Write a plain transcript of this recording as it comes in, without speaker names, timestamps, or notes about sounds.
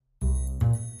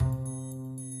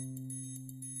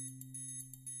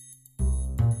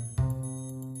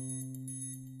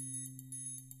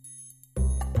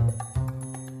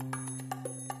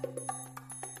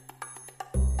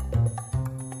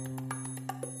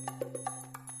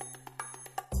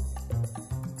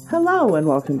Hello and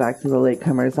welcome back to The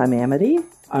Latecomers. I'm Amity.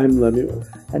 I'm Lemuel.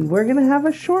 And we're going to have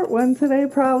a short one today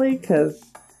probably because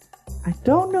I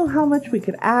don't know how much we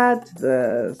could add to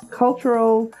the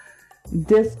cultural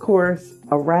discourse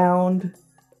around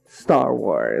Star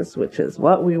Wars, which is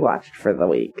what we watched for the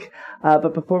week.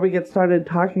 But before we get started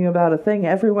talking about a thing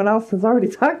everyone else has already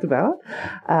talked about,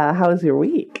 how was your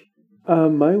week?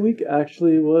 My week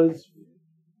actually was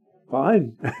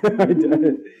fine.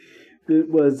 It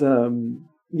was,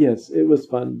 yes, it was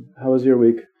fun. How was your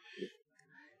week?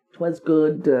 It was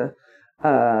good.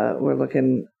 We're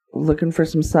looking for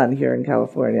some sun here in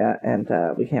California, and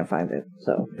we can't find it.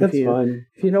 So That's fine.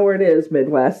 If you know where it is,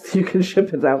 Midwest, you can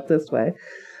ship it out this way.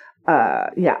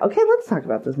 Yeah, okay, let's talk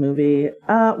about this movie.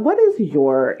 What is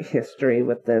your history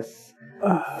with this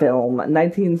film?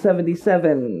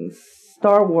 1977,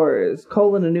 Star Wars,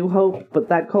 A New Hope, but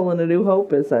that A New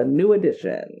Hope is a new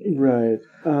edition. Right.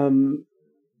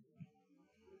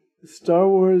 Star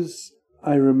Wars,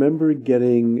 I remember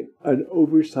getting an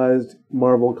oversized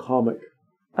Marvel comic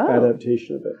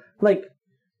adaptation of it.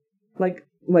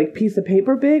 Like piece of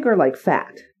paper big or like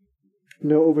fat?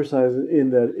 No, oversized in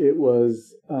that it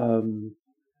was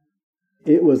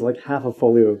like half a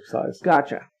folio size.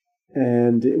 Gotcha.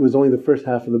 And it was only the first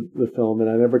half of the film, and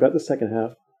I never got the second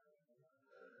half.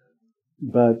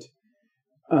 But,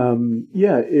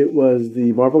 yeah, it was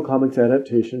the Marvel Comics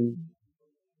adaptation,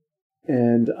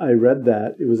 and I read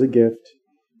that. It was a gift.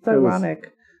 It's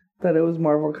ironic that it was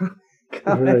Marvel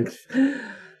Comics. Right.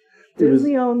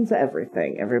 Disney owns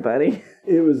everything, everybody.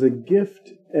 It was a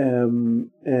gift,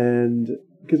 and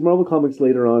because Marvel Comics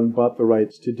later on bought the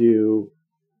rights to do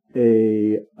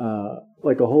a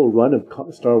whole run of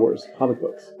Star Wars comic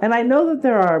books. And I know that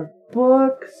there are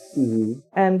books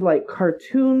and like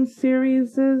cartoon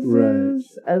series, right,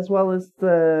 as well as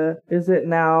is it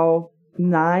now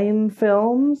 9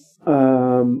 films?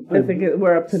 I think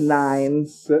we're up to 9.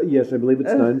 Yes, I believe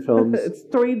it's 9 films. It's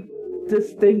 3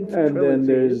 distinct and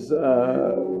trilogies. Then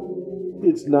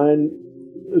there's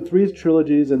it's 3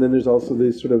 trilogies, and then there's also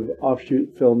these sort of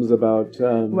offshoot films about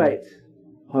right,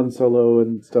 Han Solo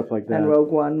and stuff like that. And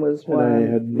Rogue One was one. And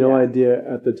I had no idea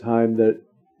at the time that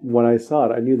when I saw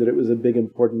it, I knew that it was a big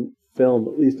important film,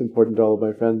 at least important to all of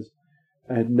my friends.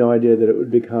 I had no idea that it would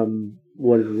become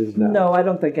what it is now. No, I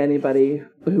don't think anybody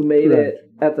who made it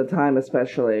at the time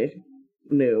especially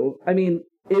knew. I mean,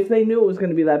 if they knew it was going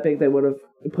to be that big, they would have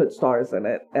put stars in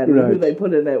it. And who they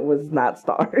put in it was not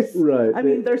stars. Right. I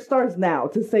mean, there's stars now.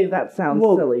 To say that sounds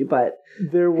silly, but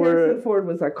Harrison Ford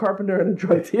was a carpenter and a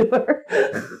drug dealer.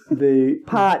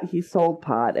 He sold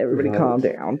pot. Everybody calm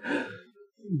down.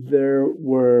 There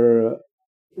were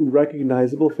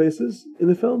recognizable faces in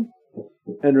the film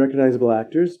and recognizable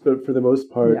actors, but for the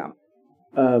most part,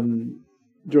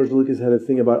 George Lucas had a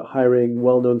thing about hiring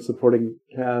well-known supporting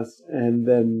casts, and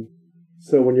then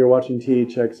so when you're watching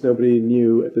THX, nobody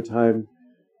knew at the time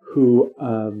who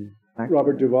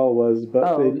Robert Duvall was,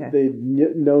 but they'd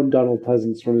known Donald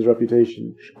Pleasence from his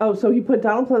reputation. Oh, so he put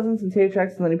Donald Pleasence in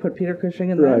THX, and then he put Peter Cushing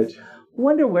in this? Right.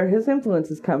 Wonder where his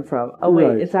influences come from. Oh,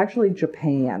 wait, it's actually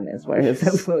Japan is where his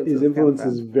influences come from. His influence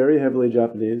is very heavily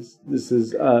Japanese. This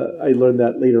is, I learned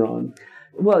that later on.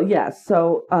 Well, yes,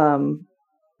 so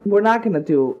we're not going to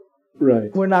do...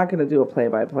 Right. We're not going to do a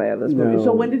play-by-play of this movie. No.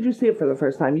 So when did you see it for the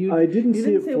first time? I didn't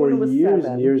see it for years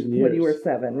and years and years. When you were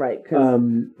 7, right? Because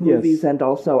movies and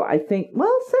also, I think, 7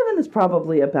 is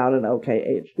probably about an okay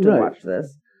age to watch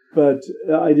this. But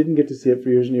I didn't get to see it for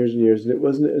years and years and years, and it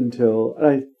wasn't until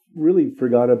I really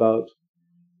forgot about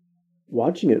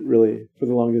watching it, really, for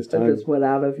the longest time. It just went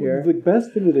out of your... The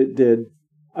best thing that it did,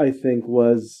 I think,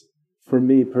 was, for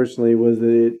me personally, was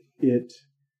that it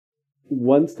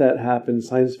once that happened,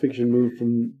 science fiction moved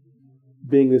from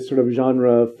being this sort of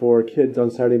genre for kids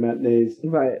on Saturday matinees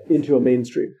into a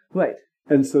mainstream. Right.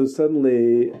 And so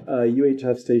suddenly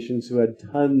UHF stations who had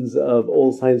tons of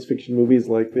old science fiction movies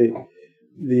like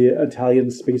the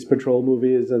Italian Space Patrol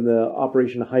movies and the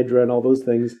Operation Hydra and all those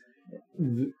things,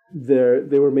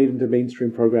 they were made into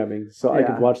mainstream programming. So I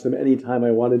could watch them anytime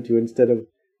I wanted to instead of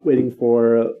waiting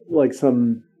for like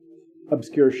some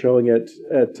obscure showing at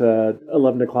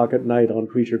 11 o'clock at night on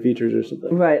Creature Features or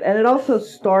something. Right, and it also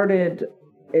started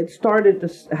to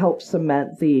help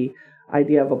cement the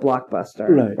idea of a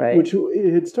blockbuster. Right. Which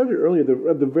it had started earlier.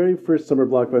 The very first summer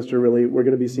blockbuster, really, we're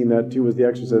going to be seeing that too, was The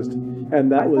Exorcist.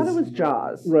 And I thought it was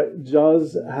Jaws. Right,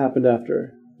 Jaws happened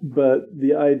after. But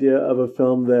the idea of a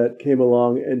film that came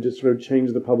along and just sort of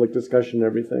changed the public discussion and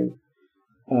everything,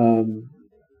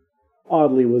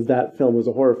 oddly, was that film was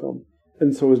a horror film.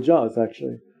 And so was Jaws,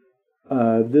 actually.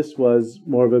 This was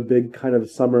more of a big kind of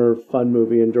summer fun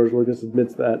movie, and George Lucas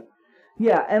admits that.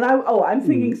 Yeah, and I'm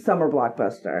thinking summer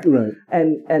blockbuster. Right.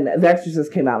 And The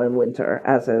Exorcist came out in winter,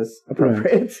 as is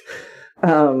appropriate.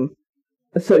 Right.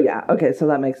 So yeah, okay, so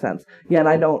that makes sense. Yeah, and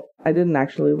I didn't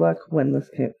actually look when this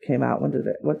came out.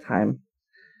 What time?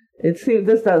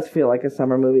 This does feel like a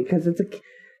summer movie because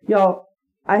y'all,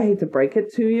 I hate to break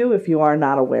it to you if you are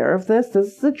not aware of this.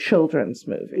 This is a children's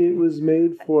movie. It was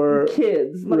made for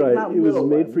kids, right? Not it was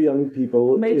made ones. for young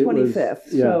people. May 25th.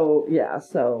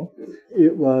 So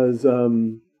it was.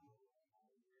 And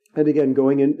again,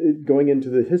 going into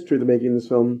the history of the making of this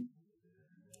film,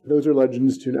 those are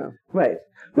legends too now. Right.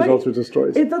 There's all sorts of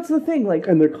stories. That's the thing,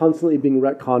 and they're constantly being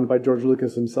retconned by George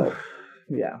Lucas himself.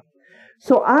 Yeah.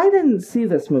 So I didn't see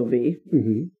this movie.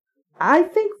 Mm-hmm. I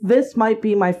think this might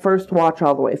be my first watch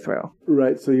all the way through.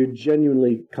 Right, so you're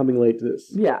genuinely coming late to this.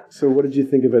 Yeah. So what did you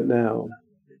think of it now?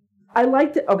 I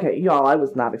liked it. Okay, y'all, I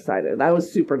was not excited. I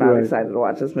was super not excited to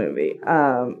watch this movie.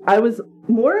 I was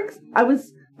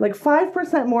like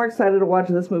 5% more excited to watch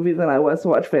this movie than I was to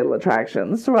watch Fatal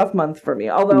Attraction. It's a rough month for me.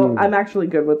 Although I'm actually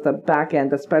good with the back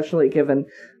end, especially given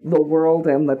the world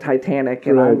and the Titanic,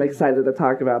 and I'm excited to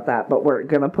talk about that. But we're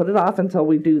going to put it off until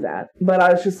we do that. But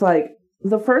I was just like,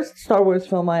 the first Star Wars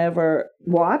film I ever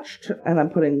watched, and I'm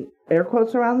putting air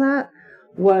quotes around that,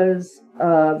 was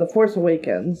The Force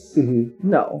Awakens. Mm-hmm.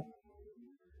 No.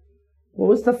 What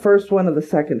was the first one of the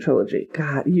second trilogy?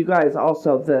 God, you guys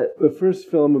also the first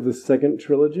film of the second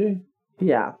trilogy?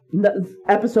 Yeah.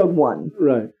 Episode 1.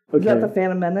 Right. Okay. Is that The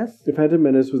Phantom Menace? The Phantom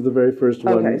Menace was the very first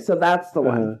one. Okay, so that's the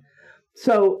one.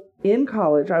 So in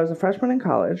college, I was a freshman in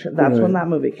college. That's when that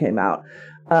movie came out.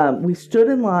 We stood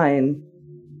in line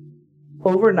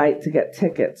overnight to get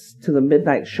tickets to the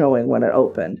midnight showing when it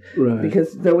opened. Right.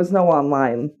 Because there was no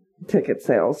online ticket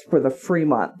sales for the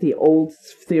Fremont, the old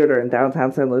theater in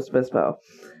downtown San Luis Obispo,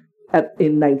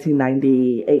 in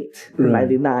 1998 or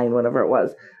 99, whenever it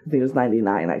was. I think it was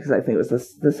 99 because I think it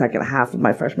was the second half of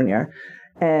my freshman year.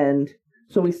 And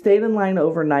so we stayed in line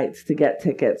overnight to get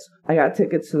tickets. I got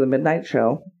tickets to the midnight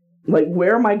show. Like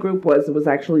where my group was, it was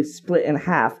actually split in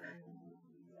half.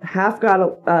 Half got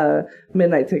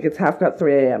midnight tickets, half got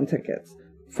 3 a.m. tickets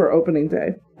for opening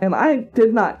day. And I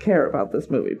did not care about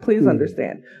this movie, please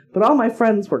understand. But all my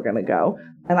friends were going to go,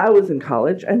 and I was in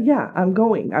college, and yeah, I'm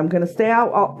going. I'm going to stay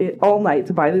out all night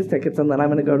to buy these tickets, and then I'm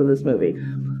going to go to this movie.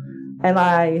 And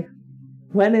I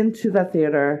went into the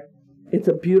theater. It's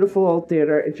a beautiful old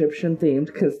theater, Egyptian themed,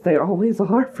 because they always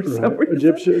are for some reason.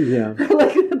 Egyptian, yeah.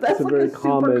 That's like a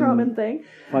super common thing.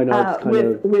 Fine arts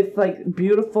with like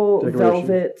beautiful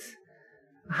velvet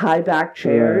high back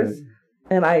chairs. Right.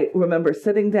 And I remember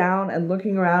sitting down and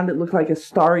looking around. It looked like a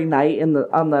starry night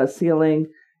on the ceiling.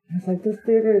 I was like, this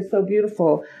theater is so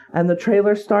beautiful. And the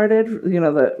trailer started,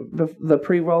 the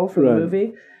pre-roll for the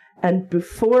movie. And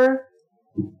before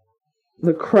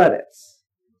the credits,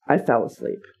 I fell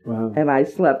asleep. Wow. And I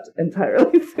slept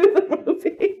entirely through the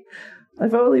movie. I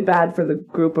felt really bad for the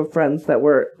group of friends that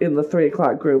were in the 3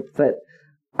 o'clock group that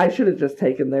I should have just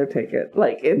taken their ticket.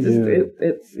 Like, it's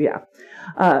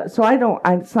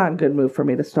it's not a good move for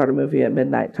me to start a movie at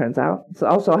midnight, turns out. It's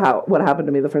also what happened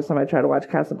to me the first time I tried to watch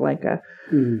Casablanca.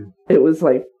 Mm. It was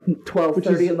like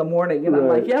 12:30 in the morning, and I'm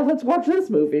like, yeah, let's watch this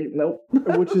movie. Nope.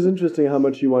 Which is interesting how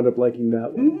much you wound up liking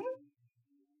that one.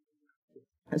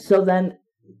 Mm-hmm. So then,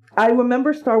 I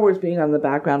remember Star Wars being on the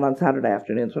background on Saturday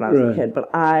afternoons when I was a kid, but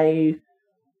I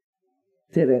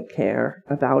didn't care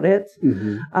about it.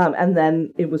 Mm-hmm. And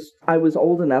then I was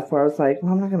old enough where I was like,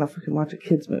 well, I'm not going to fucking watch a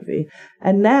kid's movie.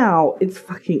 And now it's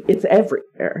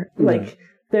everywhere. Mm-hmm. Like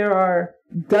there are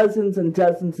dozens and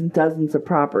dozens and dozens of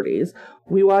properties.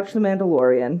 We watched The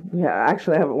Mandalorian. Yeah,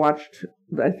 actually I haven't watched,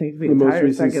 I think the entire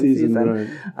most second season.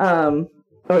 Right.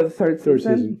 Or the third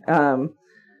season.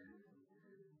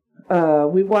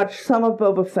 We watched some of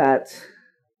Boba Fett.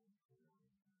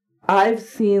 I've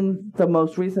seen the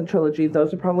most recent trilogy.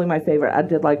 Those are probably my favorite. I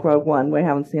did like Rogue One. We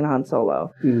haven't seen Han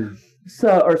Solo. Mm.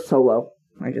 Or Solo,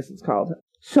 I guess it's called.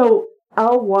 So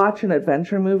I'll watch an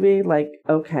adventure movie, like,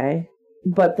 okay,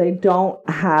 but they don't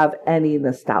have any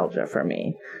nostalgia for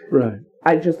me. Right.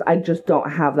 I just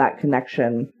don't have that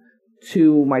connection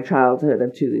to my childhood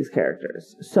and to these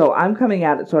characters. So I'm coming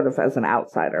at it sort of as an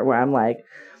outsider, where I'm like,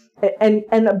 and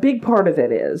a big part of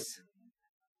it is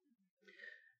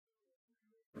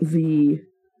the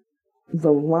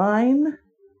line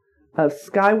of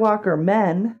Skywalker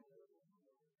men.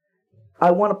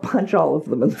 I want to punch all of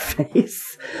them in the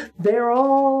face. They're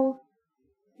all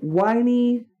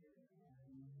whiny,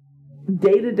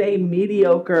 day-to-day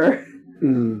mediocre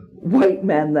white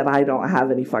men that I don't have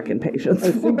any fucking patience for.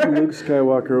 I think Luke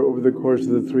Skywalker, over the course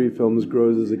of the 3 films,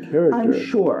 grows as a character. I'm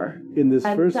sure. In this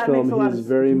first film, he's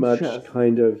very much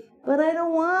kind of but I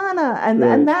don't wanna. And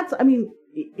Right. and that's, I mean,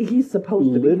 he's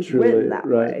supposed to be Literally, written that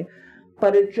right. way.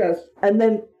 But it just,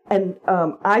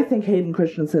 I think Hayden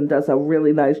Christensen does a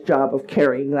really nice job of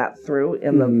carrying that through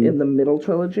in the middle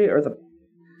trilogy, or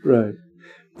Right.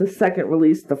 the second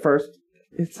release, the first.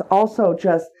 It's also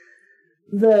just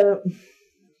the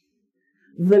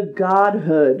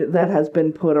godhood that has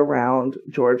been put around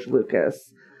George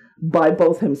Lucas by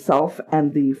both himself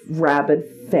and the rabid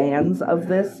fans of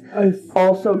this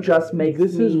also just makes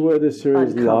this me is where the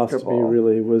series lost me, uncomfortable.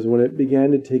 really, was when it began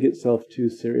to take itself too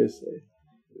seriously.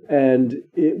 And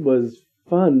it was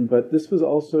fun, but this was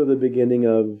also the beginning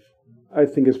of, I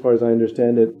think as far as I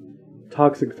understand it,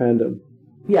 toxic fandom.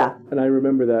 Yeah. And I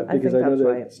remember that because I know that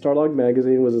right. Starlog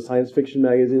magazine was a science fiction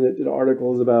magazine that did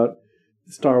articles about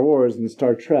Star Wars and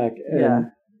Star Trek.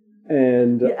 And,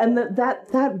 and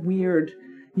that weird,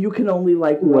 you can only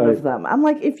like one Right. of them. I'm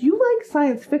like, if you like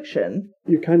science fiction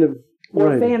you're kind of or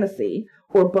right. fantasy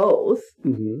or both,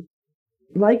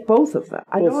 like both of them.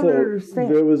 I don't understand.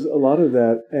 There was a lot of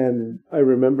that, and I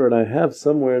remember, and I have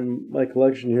somewhere in my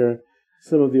collection here,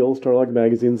 some of the old Starlog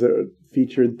magazines that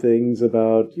featured things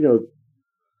about,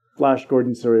 Flash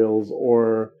Gordon serials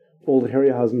or old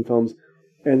Harryhausen films,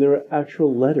 and there were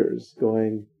actual letters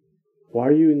going, why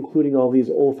are you including all these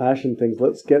old-fashioned things?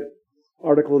 Let's get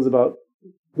articles about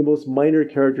the most minor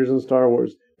characters in Star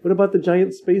Wars. What about the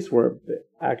giant space worm? They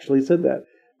actually said that.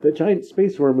 The giant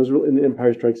space worm was in The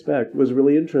Empire Strikes Back was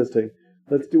really interesting.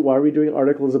 Why are we doing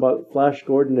articles about Flash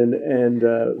Gordon and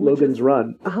Logan's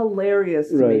Run? Hilarious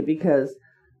to me because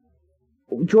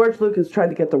George Lucas tried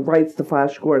to get the rights to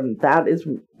Flash Gordon. That is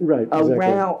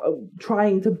around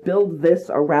trying to build this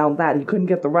around that. He couldn't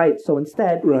get the rights, so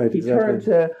instead he turned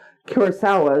to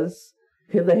Kurosawa's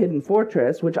The Hidden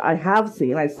Fortress, which I have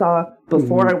seen. I saw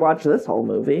before I watched this whole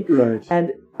movie. Right.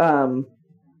 And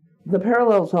the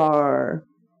parallels are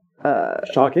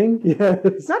shocking? Yes.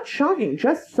 It's not shocking,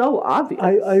 just so obvious.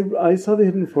 I saw The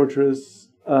Hidden Fortress.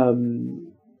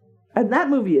 And that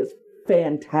movie is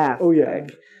fantastic. Oh, yeah.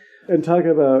 And talk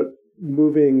about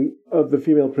moving of the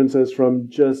female princess from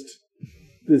just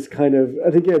this kind of,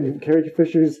 and again, Carrie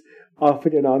Fisher's off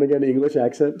again, on again English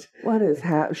accent. What is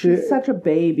she's such a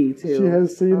baby, too. She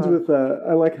has scenes with,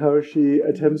 I like how she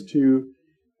attempts to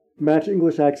match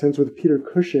English accents with Peter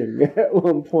Cushing at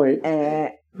one point.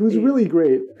 Who's really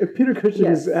great. Peter Cushing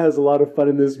has a lot of fun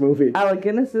in this movie. Alec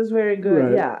Guinness is very good.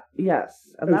 Right. Yeah, yes.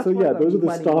 And so, those are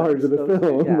the stars of the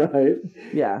film, right?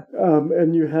 Yeah.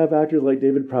 And you have actors like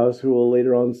David Prowse, who we'll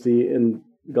later on see in,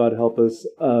 God help us,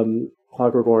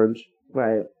 Clockwork Orange.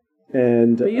 Right.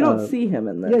 But you don't see him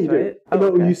in this, you right?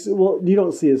 do. You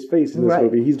don't see his face in this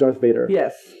movie. He's Darth Vader.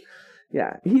 Yes.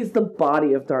 Yeah. He's the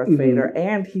body of Darth Vader,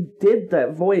 and he did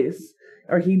that voice.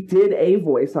 Or he did a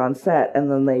voice on set,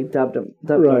 and then they dubbed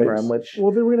over him, which...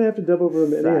 Well, they were going to have to dub over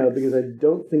him anyhow, because I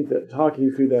don't think that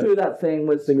talking through that thing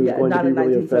was going not to be in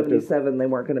really 1977, effective. they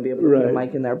weren't going to be able to put a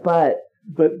mic in there, but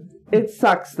it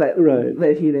sucks that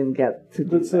he didn't get to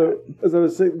do that. So, as I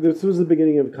was saying, this was the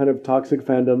beginning of kind of toxic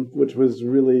fandom, which was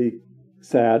really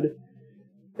sad.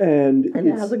 And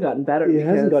it hasn't gotten better. It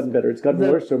hasn't gotten better. It's gotten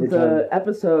worse over time. The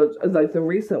episodes, like the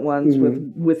recent ones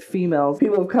with females,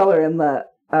 people of color in the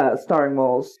starring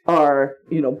roles are,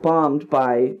 bombed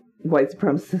by white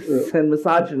supremacists and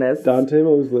misogynists. Dante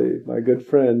Mosley, my good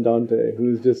friend Dante,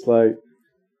 who's just like,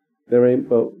 there ain't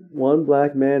but one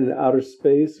black man in outer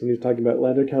space when he's talking about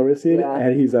Lando Calrissian,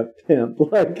 and he's a pimp.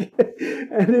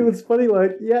 And it was funny,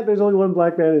 there's only one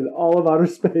black man in all of outer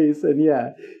space, and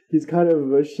he's kind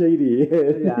of shady.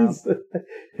 And he's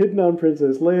hitting on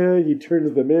Princess Leia, he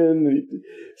turns them in.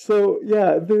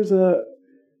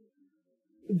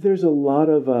 There's a lot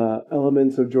of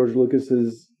elements of George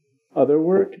Lucas's other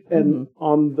work, and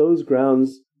on those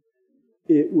grounds,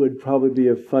 it would probably be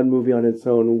a fun movie on its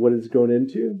own. What it's grown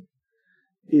into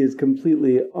is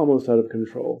completely almost out of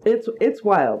control. It's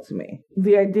wild to me.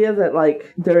 The idea that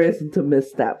there isn't a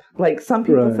misstep. Some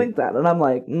people think that, and I'm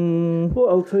like, Well,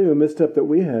 I'll tell you a misstep that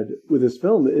we had with this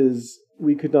film is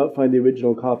we could not find the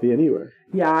original copy anywhere.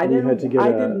 Yeah, I did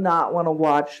not want to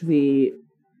watch the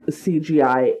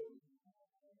CGI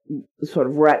sort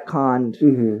of retconned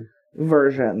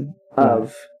version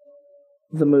of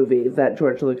the movie that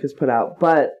George Lucas put out,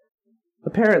 but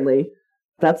apparently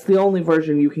that's the only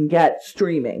version you can get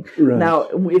streaming. Right. Now,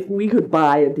 if we could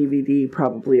buy a DVD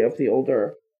probably of the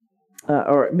older,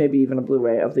 or maybe even a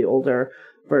Blu-ray of the older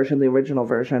version, the original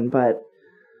version, but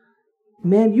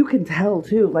man, you can tell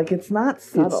too, it's not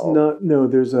subtle. It's not, no,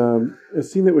 there's a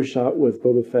scene that was shot with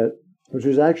Boba Fett, which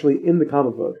was actually in the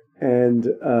comic book, and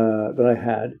that I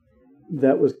had,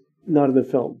 that was not in the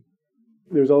film.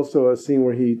 There's also a scene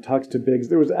where he talks to Biggs.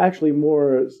 There was actually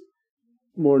more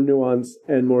more nuance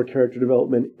and more character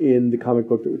development in the comic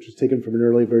book, which was taken from an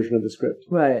early version of the script.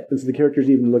 Right. And so the characters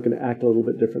even look and act a little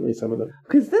bit differently, some of them.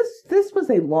 Because this was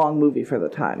a long movie for the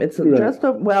time. It's Right. just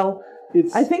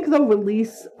I think the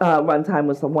release runtime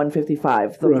was the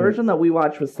 155. The Right. version that we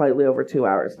watched was slightly over 2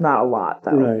 hours. Not a lot,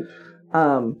 though. Right.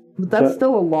 But that's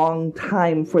still a long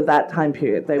time for that time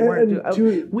period. They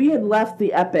weren't. We had left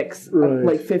the epics Right.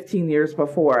 like 15 years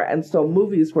before, and so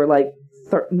movies were like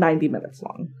 90 minutes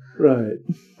long. Right.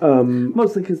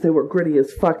 Mostly because they were gritty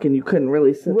as fuck, and you couldn't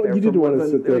really sit there. You didn't want to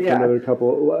sit there for yeah.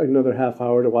 another half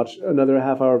hour to watch another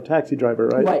half hour of Taxi Driver,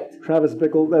 right? Right. Travis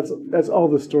Bickle, that's all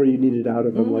the story you needed out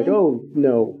of him. Mm-hmm. Like, oh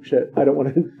no, shit, I don't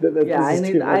want to. Yeah,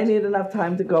 I need enough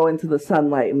time to go into the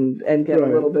sunlight and get a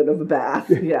little bit of a bath.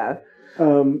 Yeah.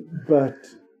 But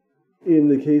in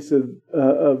the case of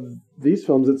these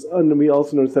films, and we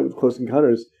also noticed that with Close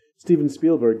Encounters, Steven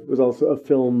Spielberg was also a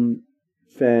film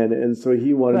fan, and so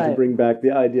he wanted to bring back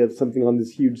the idea of something on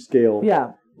this huge scale.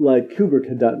 Yeah. Like Kubrick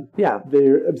had done. Yeah.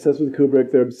 They're obsessed with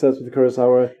Kubrick, they're obsessed with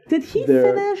Kurosawa. Did he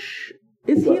finish?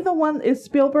 Is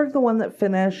Spielberg the one that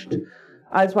finished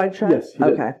Eyes Wide Shut? Yes, he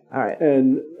did. Okay, all right.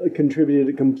 And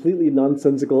contributed a completely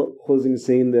nonsensical closing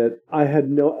scene that I had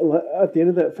at the end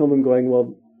of that film, I'm going,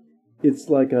 well, it's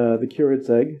like the curate's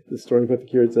egg, the story about the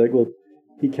curate's egg. Well,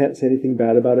 he can't say anything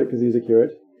bad about it because he's a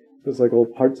curate. So it's like, well,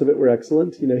 parts of it were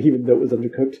excellent, even though it was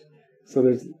undercooked. So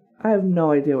there's... I have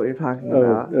no idea what you're talking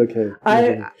about. Oh, okay.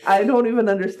 I don't even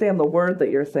understand the word that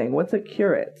you're saying. What's a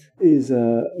curate? He's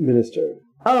a minister.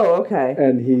 Oh, okay.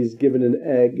 And he's given an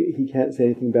egg. He can't say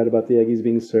anything bad about the egg he's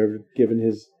being served, given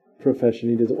his profession.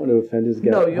 He doesn't want to offend his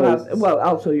guests. No, you have... Well,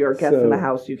 also, you're a guest in the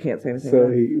house. You can't say anything So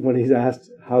bad. when he's asked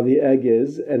how the egg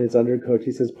is, and it's undercooked,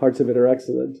 he says parts of it are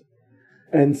excellent.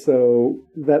 And so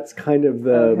that's kind of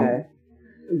the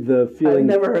feeling. I've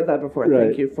never heard that before. Right.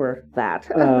 Thank you for that.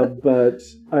 But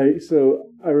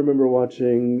I remember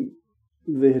watching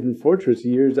The Hidden Fortress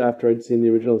years after I'd seen the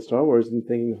original Star Wars and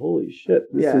thinking, holy shit,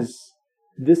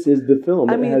 this is the film.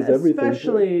 I mean, it has everything.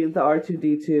 Especially the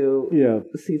R2-D2,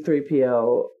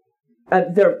 C-3PO.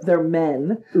 They're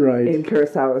men in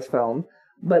Kurosawa's film,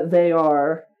 but they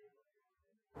are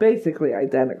basically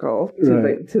identical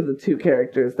to the two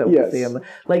characters that we see in the...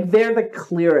 Like, they're the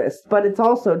clearest, but it's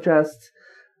also just...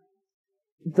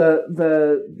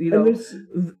 the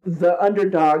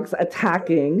underdogs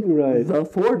attacking the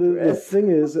fortress. The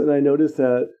thing is, and I noticed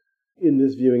that in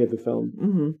this viewing of the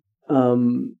film,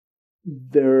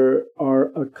 there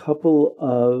are a couple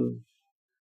of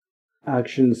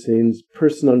action scenes,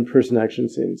 person-on-person action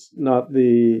scenes, not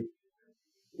the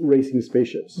racing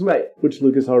spaceships, which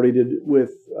Lucas already did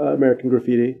with American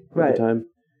Graffiti at the time.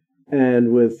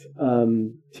 And with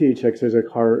THX, there's a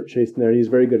car chase in there, and he's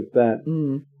very good at that.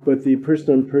 But the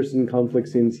person-on-person conflict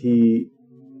scenes,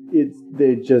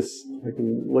 they just, like,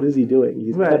 what is he doing?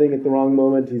 He's cutting at the wrong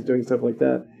moment, he's doing stuff like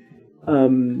that.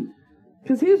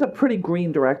 Because he was a pretty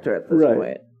green director at this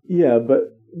point. Yeah, but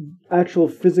actual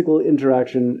physical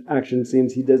interaction action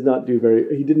scenes, he didn't do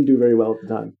very well at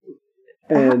the time.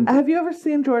 And have you ever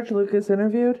seen George Lucas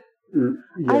interviewed?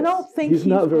 Yes. I don't think he's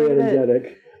not very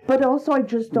energetic. But also, I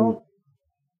just don't...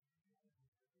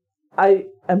 I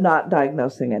am not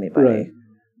diagnosing anybody. Right.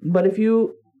 But if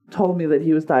you told me that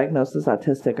he was diagnosed as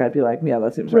autistic, I'd be like, yeah,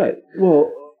 that seems right.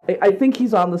 Well... I think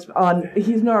he's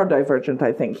he's neurodivergent,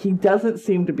 I think. He doesn't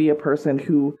seem to be a person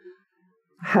who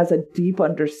has a deep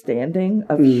understanding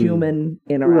of human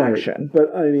interaction.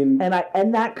 But, I mean...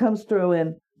 And that comes through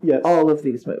in all of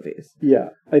these movies. Yeah.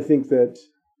 I think that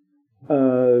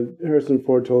Harrison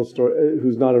Ford told a story,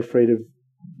 who's not afraid of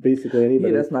basically anybody.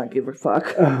 He does not give a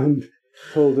fuck.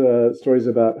 Told stories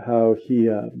about how he,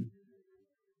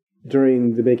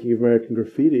 during the making of American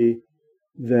Graffiti,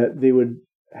 that they would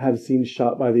have scenes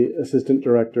shot by the assistant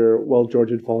director while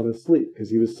George had fallen asleep, because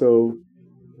he was so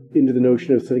into the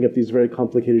notion of setting up these very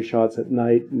complicated shots at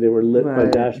night, and they were lit by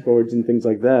dashboards and things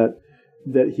like that,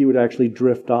 that he would actually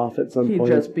drift off at some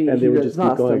point, and they would just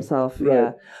keep going. Himself,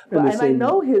 yeah. But I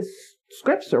know his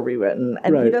scripts are rewritten,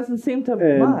 and he doesn't seem to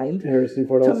mind Harrison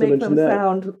Ford also make them that.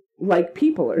 sound like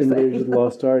people are saying. In Raiders of the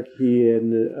Lost Ark, he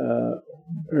and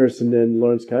Harrison and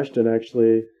Lawrence Kasdan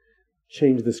actually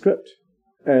changed the script.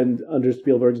 And under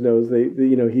Spielberg's nose,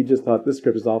 he just thought this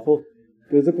script is awful.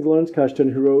 Goes up with Lawrence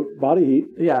Kasdan, who wrote Body Heat.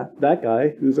 Yeah. That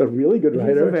guy, who's a really good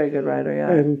writer. He's a very good writer, yeah.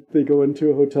 And they go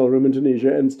into a hotel room in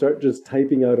Tunisia and start just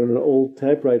typing out on an old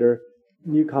typewriter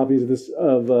new copies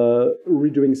of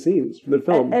redoing scenes from the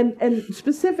film. And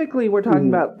specifically, we're talking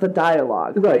about the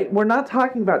dialogue, right? We're not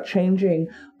talking about changing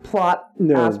plot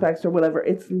aspects or whatever.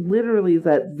 It's literally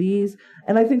that these,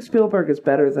 and I think Spielberg is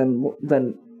better than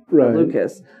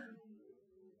Lucas.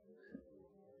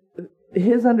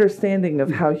 his understanding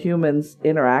of how humans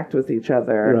interact with each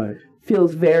other Right.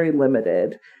 feels very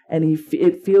limited, and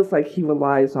it feels like he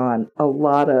relies on a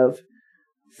lot of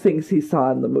things he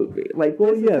saw in the movie. Like,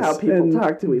 this is how people and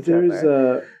talk to each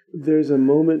other. There's a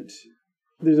moment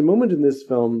in this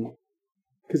film,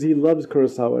 because he loves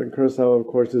Kurosawa, and Kurosawa, of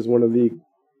course, is one of the...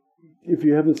 If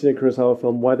you haven't seen a Kurosawa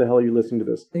film, why the hell are you listening to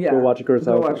this? Yeah, Go watch a Kurosawa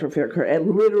Go watch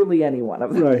and literally any one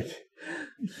of them. Right.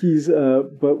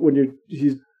 But when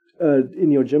he's in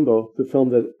Yojimbo, the film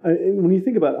that... when you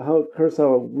think about how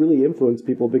Kurosawa really influenced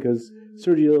people, because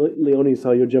Sergio Leone saw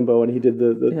Yojimbo and he did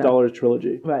the Dollars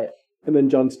trilogy. Right. And then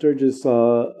John Sturges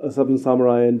saw A Seven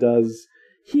Samurai and does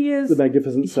The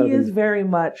Magnificent Seven. He is very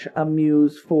much a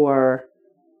muse for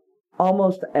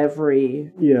almost every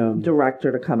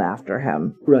director to come after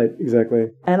him. Right, exactly.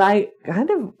 And I kind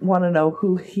of want to know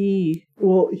who he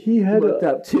looked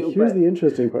up to. Here's the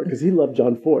interesting part, because he loved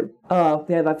John Ford. Oh,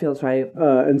 yeah, that feels right.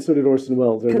 And so did Orson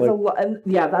Welles. That's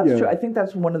true. I think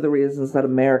that's one of the reasons that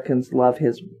Americans love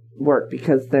his work,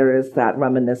 because there is that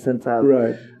reminiscence of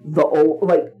the old,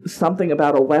 like something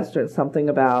about a Western, something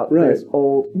about this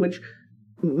old, which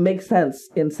makes sense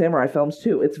in samurai films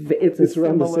too. It's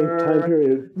around the same time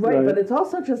period, right? But it's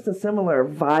also just a similar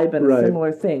vibe and a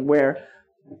similar thing where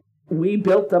we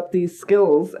built up these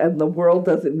skills, and the world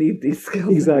doesn't need these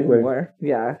skills anymore.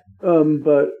 Yeah.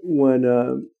 But when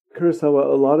Kurosawa,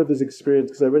 a lot of his experience,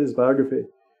 because I read his biography,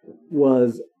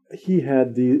 was he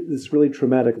had this really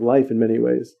traumatic life in many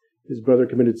ways. His brother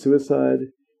committed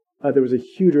suicide. There was a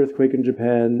huge earthquake in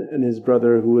Japan, and his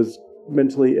brother, who was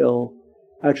mentally ill,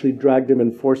 actually dragged him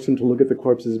and forced him to look at the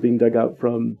corpses being dug out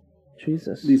from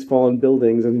these fallen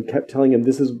buildings, and kept telling him,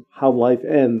 this is how life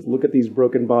ends. Look at these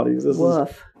broken bodies. This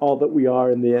is all that we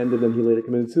are in the end. And then he later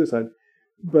committed suicide.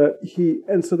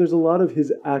 And so there's a lot of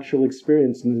his actual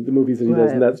experience in the movies that he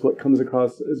does, and that's what comes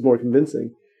across as more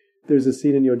convincing. There's a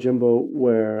scene in Yojimbo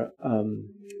where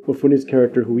Mifune's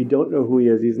character, who we don't know who he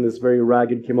is, he's in this very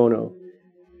ragged kimono,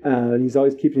 and he's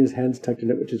always keeping his hands tucked in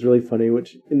it, which is really funny,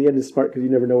 which in the end is smart because you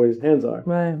never know where his hands are.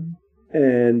 Right.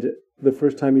 And the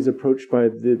first time he's approached by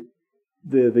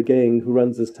the gang who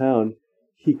runs this town,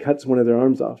 he cuts one of their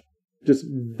arms off, just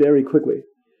very quickly.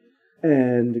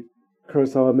 And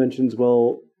Kurosawa mentions,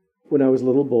 well, when I was a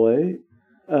little boy,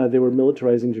 they were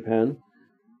militarizing Japan,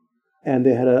 and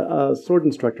they had a sword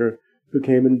instructor who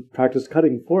came and practiced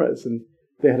cutting for us, and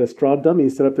they had a straw dummy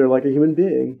set up there like a human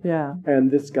being. Yeah.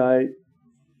 And this guy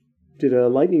did a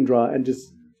lightning draw and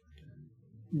just,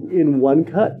 in one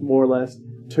cut, more or less,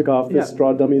 took off this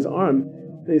straw dummy's arm.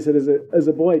 They said, as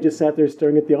a boy, I just sat there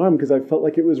staring at the arm because I felt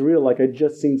like it was real, like I'd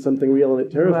just seen something real, and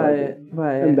it terrified me.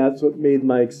 Right. And that's what made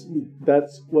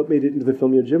it into the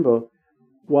film Yojimbo.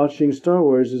 Watching Star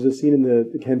Wars, there's a scene in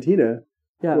the cantina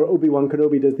where Obi-Wan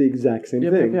Kenobi does the exact same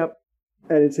thing. Yep.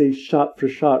 And it's a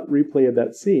shot-for-shot replay of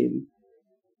that scene.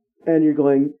 And you're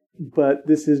going, but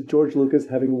this is George Lucas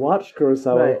having watched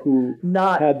Kurosawa, who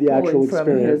had the actual experience.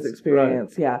 From his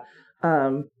experience,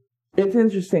 it's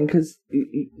interesting because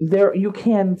you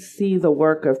can see the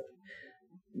work of...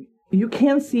 You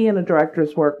can see in a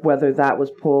director's work whether that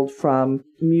was pulled from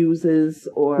muses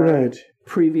or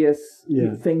previous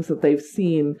things that they've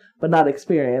seen but not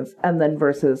experienced, and then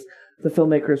versus the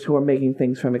filmmakers who are making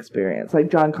things from experience.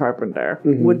 Like John Carpenter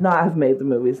would not have made the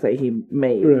movies that he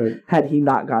made had he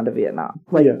not gone to Vietnam.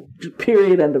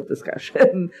 Period, end of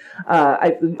discussion.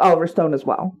 Oliver Stone as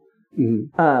well.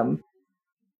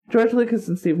 George Lucas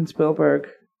and Steven Spielberg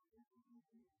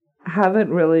haven't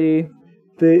really...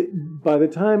 By the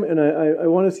time, and I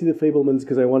want to see The Fabelmans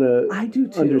because I want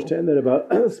to understand that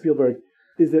about Spielberg,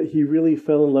 is that he really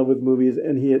fell in love with movies,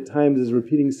 and he at times is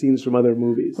repeating scenes from other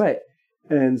movies. Right.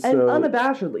 And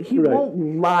unabashedly, he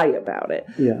won't lie about it.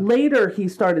 Yeah. Later, he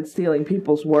started stealing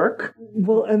people's work.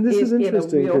 Well, and this is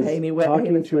interesting because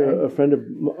talking to a friend of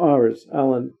ours,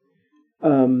 Alan,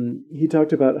 he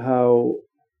talked about how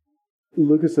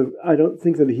Lucas, I don't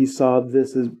think that he saw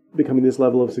this as becoming this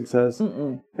level of success,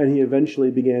 and he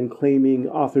eventually began claiming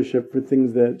authorship for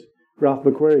things that Ralph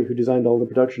McQuarrie, who designed all the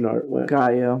production art, went.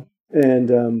 Got you. And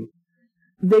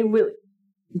they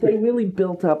really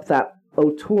built up that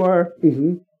auteur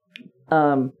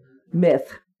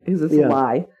myth, because it's a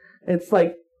lie. It's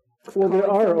like, there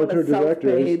are auteur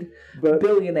directors, but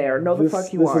billionaire. No, the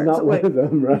fuck you aren't. This is not one of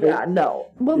them, right? Yeah, no.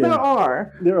 Well, there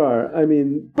are. There are. I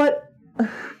mean, but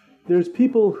there's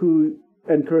people who,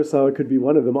 and Kurosawa could be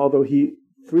one of them, although he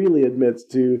freely admits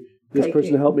to this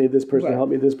person helped me, this person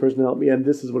helped me, this person helped me, and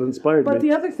this is what inspired me. But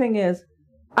the other thing is,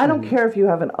 I don't care if you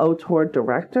have an auteur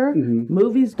director.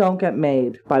 Movies don't get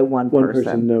made by one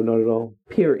person. No, not at all.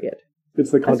 Period.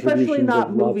 It's the contributions especially not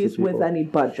of lots movies of people. with any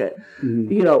budget.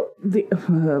 Mhm. You know,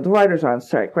 the writers are on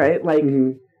strike, right? Like,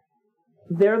 Mhm.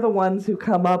 they're the ones who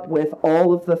come up with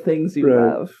all of the things you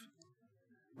Right. love.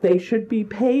 They should be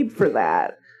paid for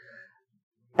that.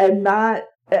 And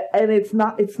it's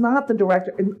not the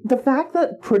director. The fact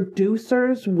that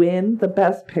producers win the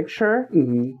Best Picture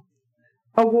Mhm.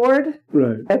 award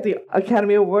Right. at the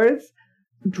Academy Awards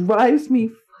drives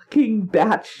me fucking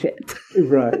batshit.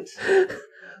 Right.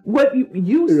 What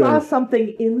you saw Right. something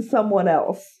in someone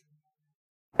else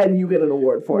and you get an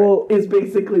award for Well, it is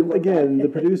basically what Again, that the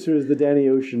is. producer is the Danny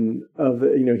Ocean of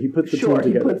the. He puts the Sure, team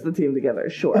he together. puts the team together.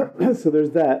 Sure. So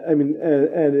there's that. I mean,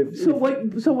 and if So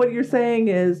what you're saying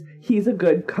is he's a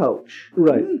good coach.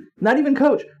 right, Not even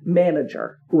coach,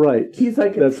 manager. right, He's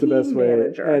like a that's the team best way.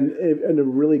 manager. And a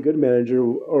really good manager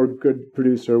or good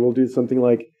producer will do something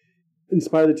like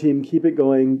inspire the team, keep it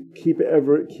going, keep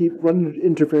run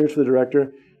interference for the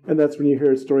director, and that's when you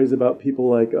hear stories about people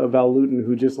like Val Lewton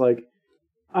who just like,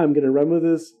 I'm going to run with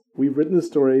this. We've written the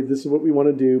story. This is what we want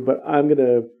to do, but I'm going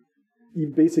to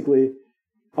basically,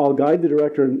 I'll guide the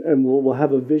director and we'll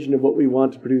have a vision of what we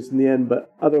want to produce in the end, but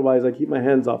otherwise I keep my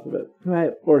hands off of it.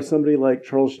 Right. Or somebody like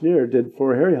Charles Schneer did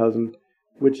for Harryhausen,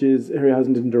 which is,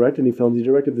 Harryhausen didn't direct any films, he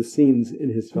directed the scenes in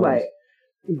his films. Right.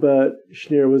 But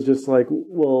Schneer was just like,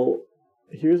 well,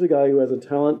 here's a guy who has a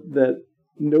talent that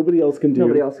nobody else can do.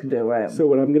 Nobody else can do, right. So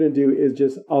what I'm going to do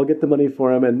is I'll get the money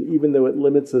for him, and even though it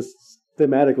limits us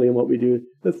thematically in what we do,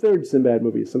 the third Sinbad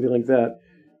movie, something like that,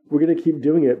 we're going to keep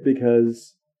doing it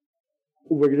because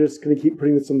we're just going to keep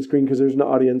putting this on the screen because there's an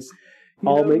audience.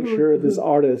 I'll make sure this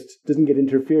artist doesn't get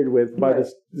interfered with by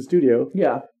the studio.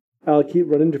 Yeah. I'll keep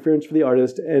running interference for the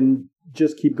artist and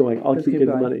just keep going. I'll Just keep keep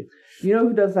getting going. the money. You know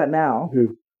who does that now?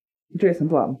 Who? Jason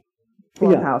Blum.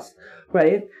 Blumhouse,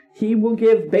 right? He will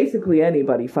give basically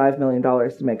anybody $5 million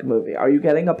to make a movie. Are you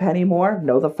getting a penny more?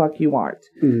 No, the fuck you aren't.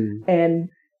 Mm. And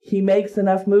he makes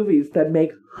enough movies that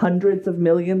make hundreds of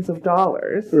millions of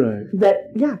dollars. Right.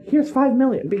 That, yeah, here's $5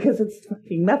 million because it's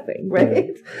fucking nothing, right?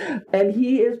 And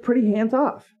he is pretty hands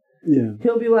off. Yeah.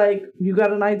 He'll be like, you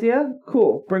got an idea?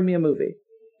 Cool, bring me a movie.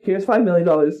 Here's $5 million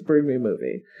to bring me a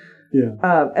movie.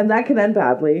 Yeah. And that can end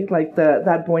badly, like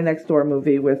that Boy Next Door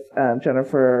movie with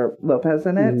Jennifer Lopez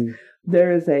in it. Mhm.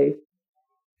 There is a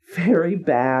very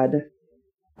bad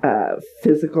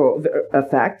physical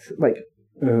effect, like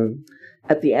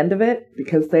at the end of it,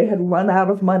 because they had run out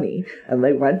of money, and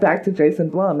they went back to Jason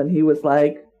Blum, and he was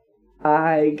like,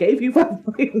 I gave you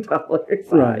 $5 million.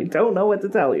 I Right. don't know what to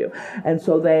tell you. And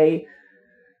so they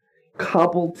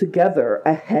cobbled together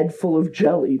a head full of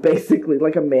jelly, basically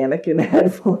like a mannequin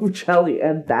head full of jelly,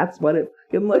 and that's what it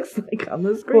fucking looks like on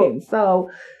the screen. So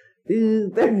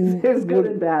there's good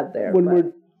and bad there. When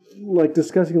we're like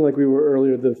discussing, like we were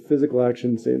earlier, the physical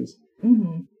action scenes,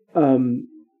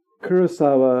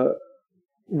 Kurosawa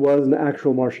was an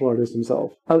actual martial artist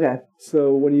himself. Okay.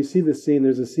 So when you see the scene,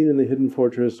 there's a scene in the Hidden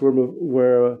Fortress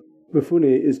where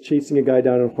Mifune is chasing a guy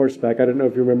down on horseback. I don't know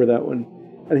if you remember that one.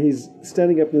 And he's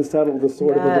standing up in the saddle with a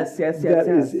sword. Yes. That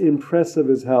is impressive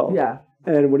as hell. Yeah.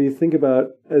 And when you think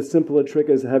about as simple a trick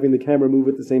as having the camera move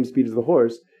at the same speed as the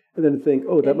horse, and then think,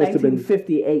 oh, that must have been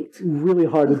 1958. really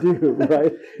hard to do,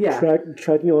 right? Yeah.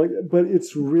 Tracking all, but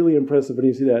it's really impressive when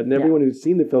you see that. And everyone who's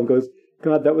seen the film goes,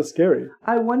 God, that was scary.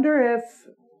 I wonder if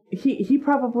he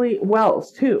probably,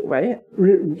 Wells too, right?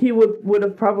 He would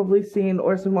have probably seen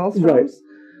Orson Welles films.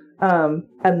 Right.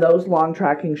 And those long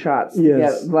tracking shots.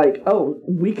 Yes. Get, like, oh,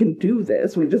 we can do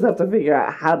this. We just have to figure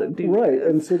out how to do Right. this.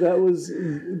 And so that was,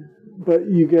 but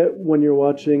you get when you're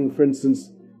watching, for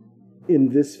instance, in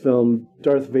this film,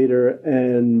 Darth Vader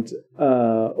and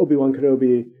Obi-Wan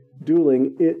Kenobi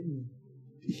dueling,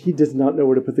 he does not know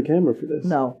where to put the camera for this.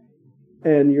 No.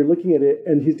 And you're looking at it,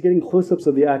 and he's getting close-ups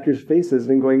of the actors' faces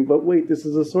and going, but wait, this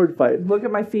is a sword fight. Look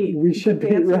at my feet. We should The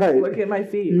be, dancers, right. Look at my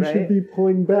feet, You right? should be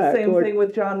pulling back. The same like- thing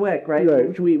with John Wick, right? Right.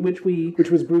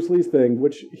 Which was Bruce Lee's thing,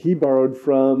 which he borrowed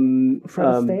from Fred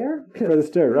Astaire? Fred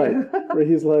Astaire, right?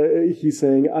 Where he's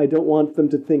saying, I don't want them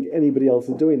to think anybody else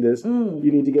is doing this.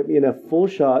 You need to get me enough full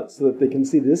shots so that they can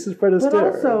see this is Fred Astaire. But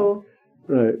also,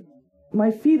 right?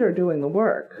 my feet are doing the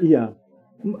work. Yeah.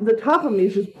 The top of me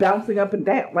is just bouncing up and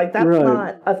down. Like, that's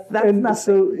Right. that's And nothing.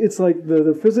 so it's like the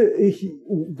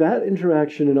that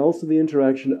interaction, and also the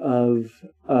interaction of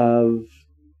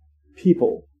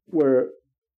people, where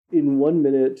in 1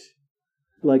 minute,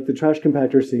 like the trash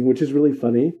compactor scene, which is really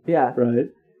funny, Yeah. right?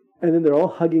 And then they're all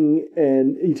hugging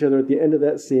each other at the end of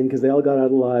that scene because they all got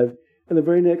out alive. And the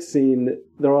very next scene,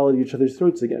 they're all at each other's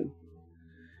throats again.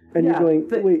 And Yeah, you're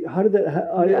going, wait, how did that?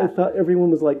 I thought everyone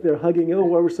was like they're hugging. Oh,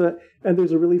 why we're so. And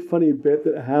there's a really funny bit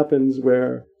that happens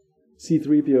where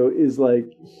C-3PO is like,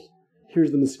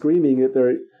 hears them screaming that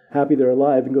they're happy they're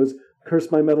alive and goes,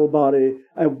 curse my metal body,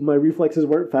 my reflexes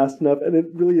weren't fast enough, and it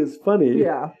really is funny.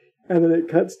 Yeah. And then it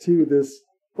cuts to this,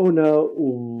 oh no,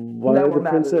 why Now are we're the mad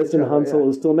at princess each and other, Han Solo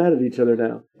yeah. still mad at each other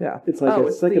now? Yeah. It's like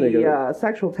a second ago.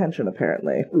 Sexual tension,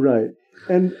 apparently. Right.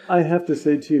 And I have to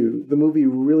say, too, the movie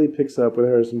really picks up with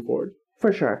Harrison Ford.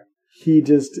 For sure. He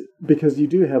just, because you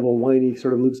do have a whiny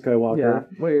sort of Luke Skywalker. Yeah.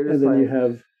 Where you're just and then like, you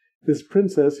have this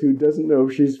princess who doesn't know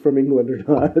if she's from England or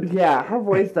not. yeah, her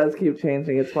voice does keep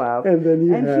changing. It's wild. And then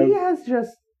you have... he has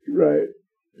just right.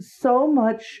 so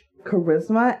much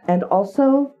charisma and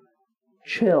also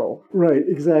chill. Right,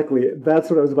 exactly.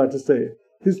 That's what I was about to say.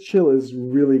 His chill is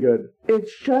really good.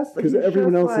 It's just... Because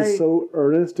everyone else is so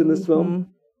earnest in this film.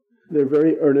 They're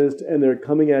very earnest, and they're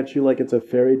coming at you like it's a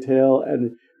fairy tale,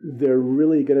 and they're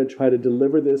really going to try to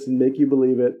deliver this and make you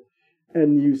believe it.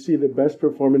 And you see the best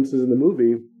performances in the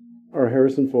movie are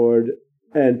Harrison Ford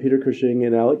and Peter Cushing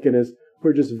and Alec Guinness, who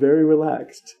are just very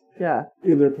relaxed. Yeah.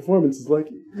 In their performances. Like,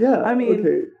 yeah, I mean,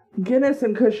 okay. Guinness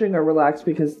and Cushing are relaxed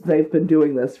because they've been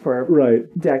doing this for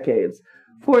decades.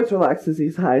 Ford's relaxed as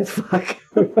he's high as fuck.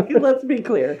 Let's be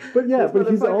clear. But yeah,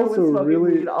 but he's also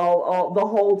really... all the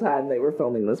whole time they were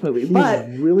filming this movie. He's but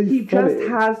really he funny. just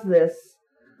has this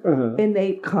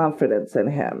innate confidence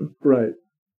in him. Right.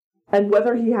 And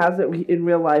whether he has it in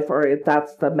real life or if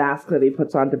that's the mask that he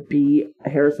puts on to be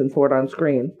Harrison Ford on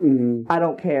screen, I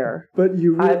don't care. But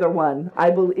either one,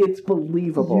 it's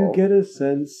believable. You get a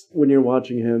sense when you're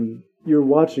watching him, you're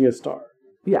watching a star.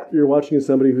 Yeah. You're watching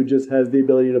somebody who just has the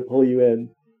ability to pull you in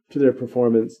to their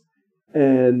performance.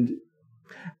 And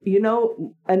you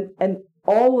know, and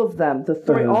all of them,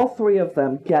 all three of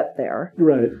them get there.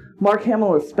 Right. Mark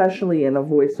Hamill, especially in a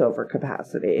voiceover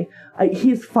capacity.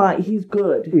 He's fine. He's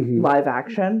good live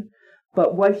action.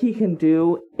 But what he can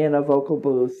do in a vocal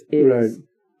booth is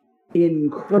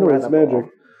incredible. No, it's magic.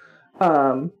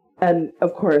 And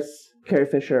of course, Carrie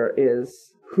Fisher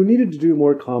is... who needed to do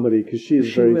more comedy because she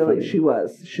is very funny. She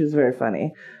was very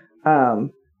funny.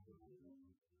 And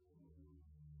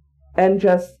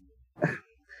just...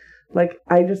 like,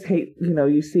 I just hate,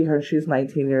 you see her and she's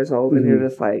 19 years old and you're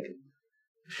just like,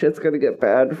 shit's gonna get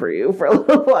bad for you for a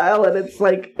little while. And it's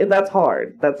like, and that's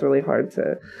hard. That's really hard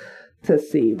to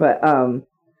see. But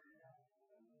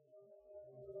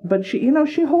she,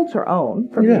 she holds her own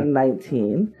for being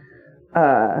 19.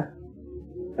 I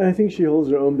think she holds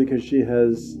her own because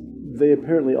they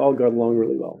apparently all got along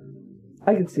really well.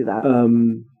 I can see that.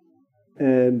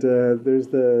 And there's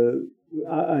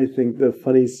I think the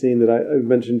funny scene that I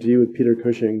mentioned to you with Peter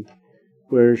Cushing,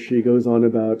 where she goes on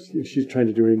about, she's trying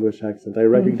to do her English accent. I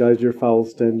recognized your foul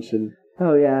stench, and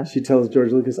oh yeah, she tells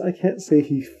George Lucas, I can't say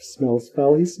he smells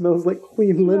foul. He smells like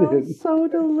Queen Linen. So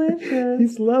delicious.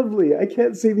 He's lovely. I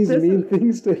can't say these mean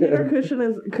things to Peter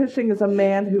him. Cushing is a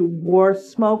man who wore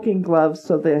smoking gloves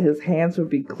so that his hands would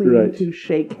be clean to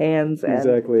shake hands and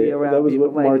be around. That was people.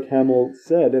 what Mark Hamill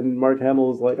said, and Mark Hamill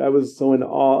was like, I was so in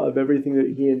awe of everything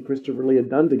that he and Christopher Lee had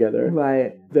done together.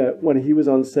 Right. That when he was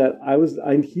on set,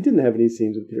 he didn't have any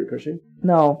scenes with Peter Cushing.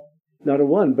 No. Not a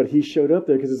one, but he showed up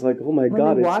there because it's like, oh my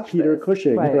God, it's Peter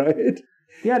Cushing, right?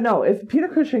 Yeah, no, if Peter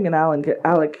Cushing and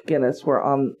Alec Guinness were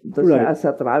on the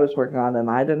set that I was working on and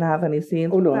I didn't have any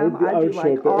scenes with them, I'd be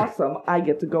like, awesome, I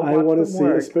get to go watch them work. I want to see,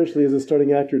 especially as a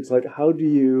starting actor, it's like, how do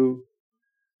you,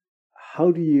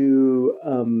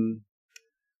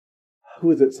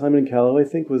 who is it? Simon Callow, I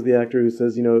think, was the actor who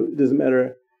says, it doesn't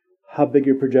matter how big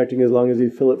you're projecting as long as you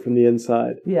fill it from the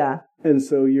inside. Yeah. And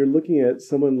so you're looking at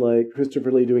someone like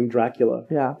Christopher Lee doing Dracula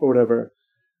or whatever,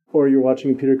 or you're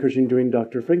watching Peter Cushing doing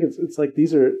Dr. Frankenstein. It's like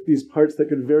these are these parts that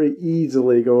could very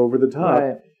easily go over the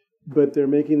top, but they're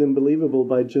making them believable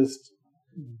by just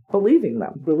believing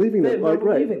them.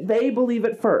 They believe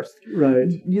it first. Right.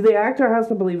 The actor has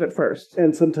to believe it first.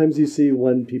 And sometimes you see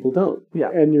when people don't. Yeah.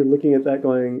 And you're looking at that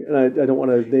going, and I don't want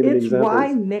to name any examples. It's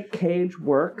why Nick Cage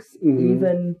works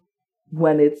even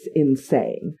when it's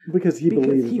insane. Because he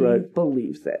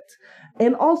believes it.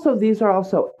 And also, these are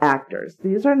also actors.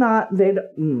 These are not,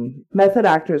 method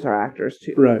actors are actors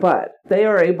too. Right. But they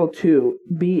are able to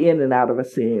be in and out of a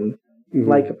scene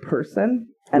like a person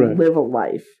and live a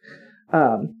life.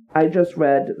 I just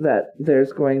read that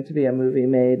there's going to be a movie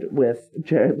made with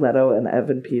Jared Leto and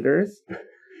Evan Peters.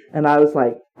 And I was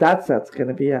like, that set's going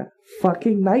to be a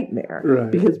fucking nightmare. Right.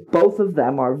 Because both of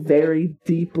them are very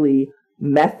deeply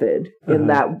method in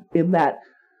that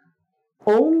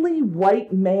only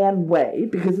white man way,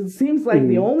 because it seems like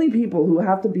the only people who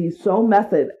have to be so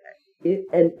method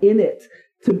and in it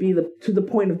to be to the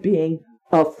point of being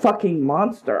a fucking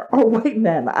monster are white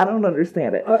men. I don't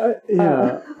understand it.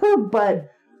 Yeah.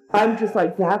 But I'm just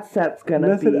like, that set's gonna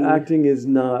Method be... acting is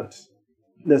not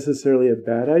necessarily a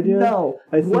bad idea. No,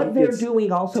 I think what they're it's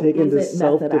doing also taken to isn't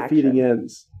method self-defeating action.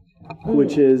 ends,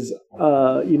 which is,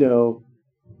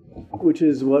 which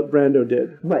is what Brando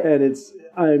did. Right. And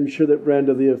I'm sure that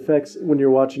Brando, the effects, when you're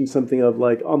watching something of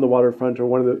like On the Waterfront or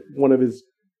one of his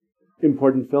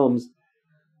important films,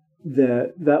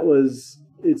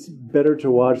 it's better to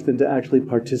watch than to actually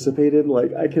participate in.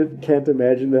 Like, I can't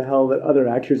imagine the hell that other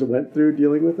actors went through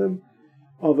dealing with him.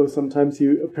 Although sometimes he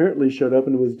apparently showed up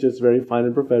and was just very fine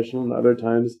and professional, and other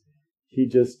times he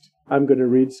just, I'm going to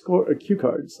read cue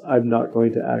cards. I'm not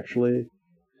going to actually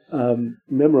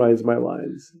memorize my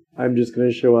lines. I'm just going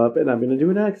to show up and I'm going to do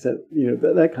an accent.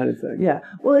 That kind of thing. Yeah.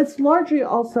 Well, it's largely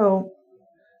also,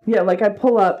 like I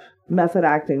pull up method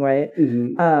acting, right?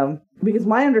 Mm-hmm. Because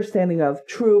my understanding of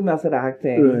true method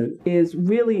acting is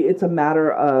really, it's a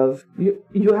matter of,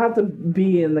 you have to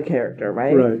be in the character,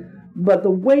 right? Right. But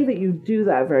the way that you do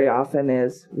that very often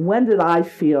is, when did I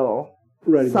feel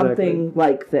something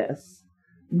like this?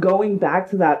 Going back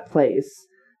to that place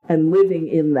and living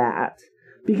in that.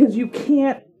 Because you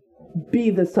can't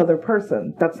be this other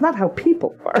person. That's not how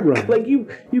people work. Right. Like, you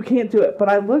can't do it. But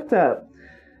I looked up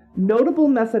notable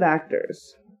method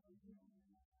actors.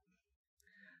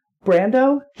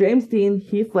 Brando, James Dean,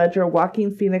 Heath Ledger,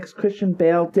 Joaquin Phoenix, Christian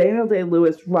Bale, Daniel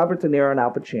Day-Lewis, Robert De Niro, and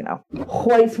Al Pacino.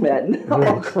 White men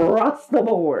across the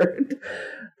board.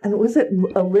 And was it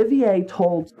Olivier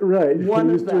told one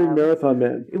he was of them, doing Marathon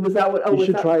Man. Was that what? You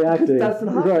should try acting. Dustin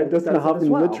Hoffman, right, Dustin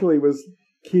Hoffman literally was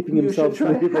keeping himself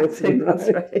sleepless.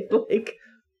 That's right. Like,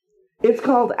 it's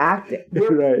called acting.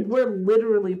 We're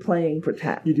literally playing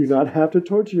pretend. You do not have to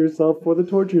torture yourself for the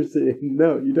torture scene.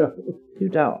 No, you don't. You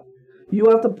don't. You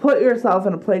have to put yourself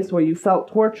in a place where you felt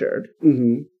tortured,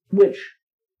 which,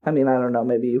 I mean, I don't know,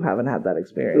 maybe you haven't had that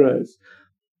experience.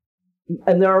 Right.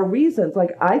 And there are reasons,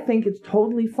 like, I think it's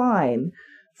totally fine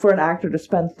for an actor to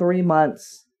spend 3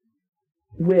 months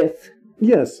with...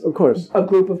 Yes, of course. A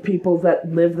group of people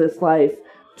that live this life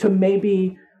to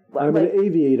maybe... I'm an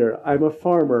aviator. I'm a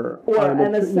farmer. Or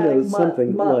an ascetic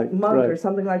monk right. or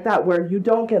something like that, where you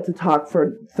don't get to talk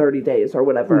for 30 days or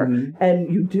whatever, and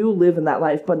you do live in that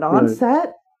life. But on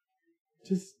set,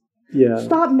 just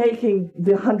stop making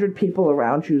the 100 people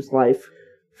around you's life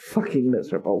fucking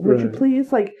miserable. Would you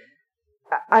please? Like,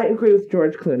 I agree with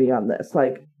George Clooney on this.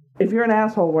 Like, if you're an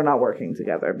asshole, we're not working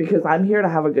together, because I'm here to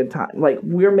have a good time. Like,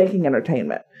 we're making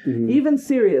entertainment, even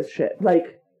serious shit.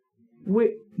 Like,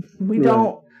 we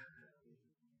don't.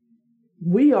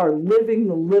 We are living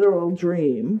the literal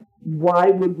dream.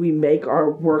 Why would we make our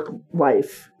work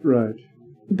life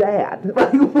bad?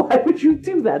 Like, why would you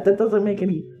do that? That doesn't make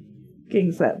any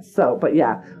fucking sense. So, but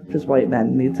yeah, just white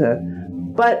men need to.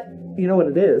 But you know what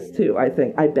it is, too, I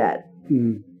bet.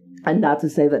 And not to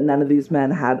say that none of these men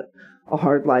had a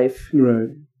hard life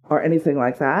or anything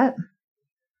like that.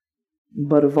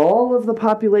 But of all of the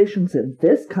populations in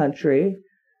this country,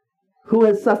 who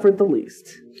has suffered the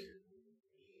least?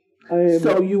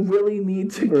 So you really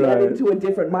need to get into a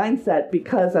different mindset,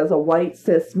 because as a white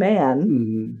cis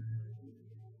man,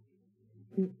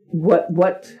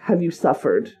 what have you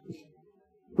suffered?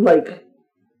 Like,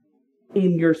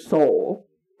 in your soul?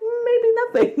 Maybe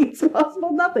nothing. It's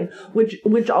possible nothing.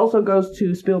 Which also goes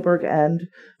to Spielberg and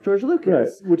George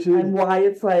Lucas. And why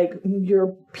it's like,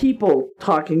 your people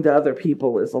talking to other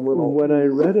people is a little... When I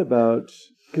read about...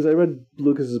 Because I read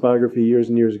Lucas's biography years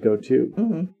and years ago, too.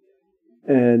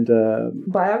 And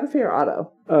biography or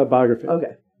auto? Biography.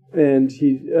 Okay. And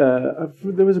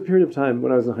there was a period of time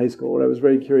when I was in high school where I was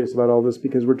very curious about all this,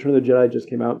 because Return of the Jedi just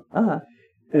came out.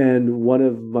 And one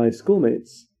of my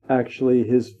schoolmates, actually,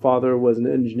 his father was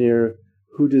an engineer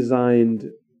who designed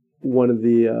one of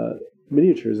the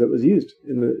miniatures that was used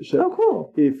in the ship. Oh,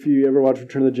 cool. If you ever watch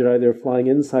Return of the Jedi, they're flying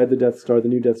inside the Death Star, the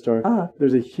new Death Star.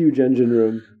 There's a huge engine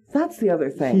room. That's the other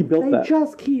thing. He built that. They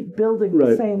just keep building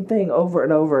the same thing over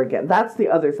and over again. That's the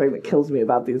other thing that kills me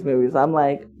about these movies. I'm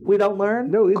like, we don't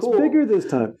learn? No, it's bigger this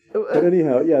time. But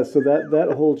anyhow, so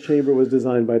that whole chamber was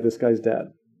designed by this guy's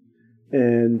dad.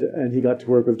 And he got to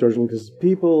work with George Lucas'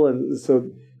 people, and so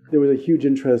there was a huge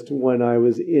interest when I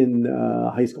was in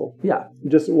high school. Yeah.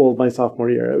 My sophomore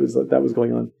year, that was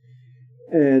going on.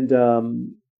 And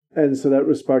so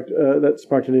that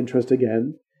sparked an interest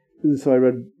again. And so I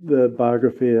read the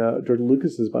biography, George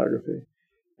Lucas's biography,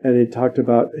 and it talked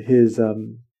about his.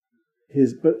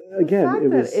 But again,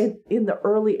 it was in the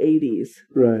early '80s.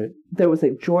 There was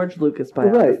a George Lucas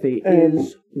biography.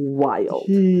 Is wild.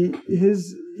 He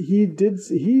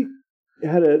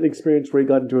had an experience where he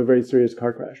got into a very serious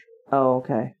car crash. Oh,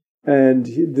 okay. And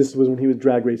this was when he was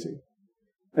drag racing.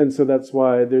 And so that's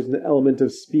why there's an element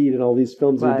of speed in all these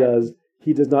films Right. he does.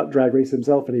 He does not drag race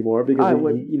himself anymore because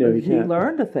he he can't.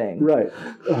 learned a thing. Right.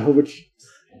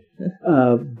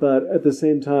 But at the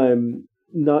same time,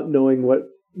 not knowing what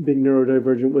being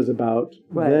neurodivergent was about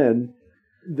then,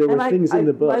 there were things in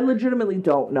the book. I legitimately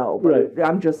don't know, but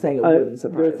I'm just saying it wouldn't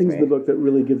surprise me. There are things in the book that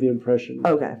really give the impression.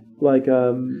 Okay. Like,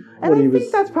 and I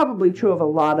think that's probably true of a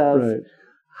lot of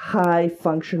high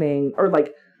functioning or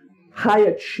like high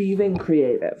achieving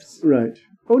creatives. Right.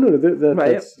 Oh, no,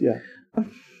 that's, yeah.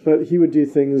 But he would do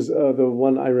things, the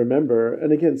one I remember,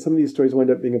 and again, some of these stories wind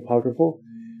up being apocryphal,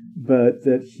 but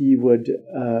that he would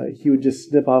just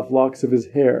snip off locks of his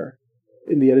hair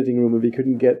in the editing room if he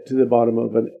couldn't get to the bottom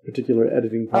of a particular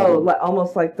editing problem. Oh,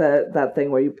 almost like that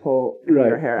thing where you pull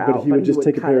your hair out. But he would just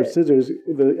take a pair of scissors,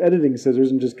 the editing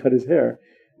scissors, and just cut his hair.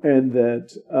 And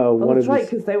that one of right,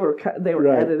 because they were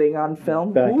editing on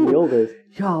film back in the old days.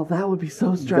 Y'all, that would be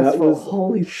so stressful.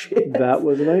 Holy shit! That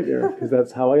was a nightmare because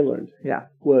that's how I learned. Yeah,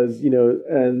 was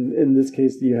and in this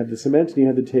case you had the cement and you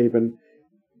had the tape, and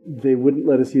they wouldn't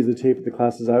let us use the tape at the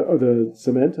classes or the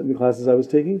cement in the classes I was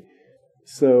taking.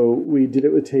 So we did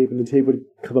it with tape, and the tape would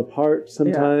come apart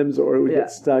sometimes, or it would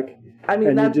get stuck. I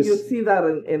mean, you see that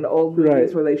in old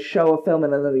movies where they show a film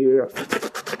and then you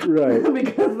right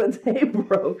because the tape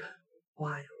broke.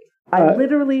 Wild. I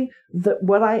literally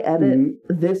what I edit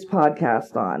this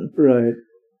podcast on. Right.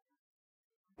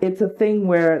 It's a thing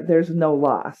where there's no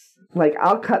loss. Like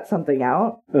I'll cut something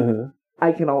out.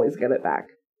 I can always get it back.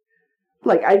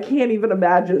 Like, I can't even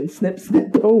imagine snip.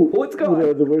 Oh, what's going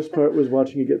on? The worst part was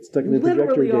watching it get stuck in the projector gate.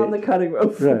 Literally on the cutting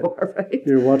room floor, right?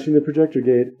 You're watching the projector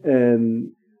gate,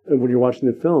 and when you're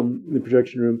watching the film in the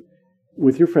projection room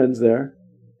with your friends there,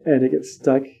 and it gets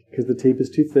stuck because the tape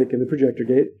is too thick in the projector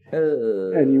gate,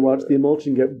 and you watch the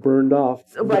emulsion get burned off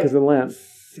because of the lamp.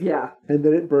 Yeah. And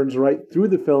then it burns right through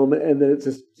the film, and then it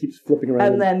just keeps flipping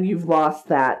around. And then you've lost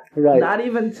that. Right. Not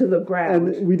even to the ground.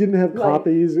 And we didn't have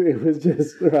copies. It was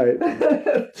just,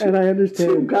 and I understand.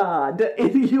 To God,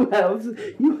 you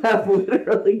have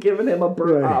literally given him a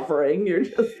burnt offering. You're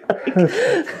just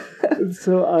like...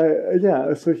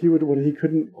 So he would, when he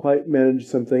couldn't quite manage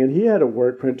something, and he had a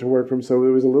work print to work from, so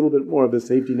there was a little bit more of a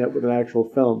safety net with an actual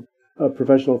film, a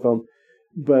professional film.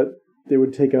 But they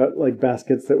would take out like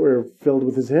baskets that were filled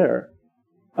with his hair.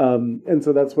 And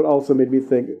so that's what also made me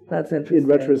think. That's interesting. In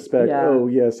retrospect, oh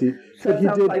yes, he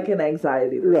sounds like an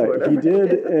anxiety disorder. Right, he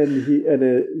did, and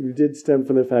it did stem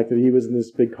from the fact that he was in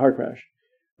this big car crash.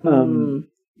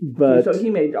 But so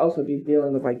he may also be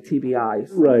dealing with like TBI,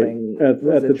 at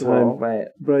the time. Right.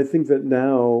 But I think that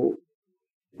now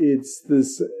it's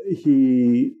this.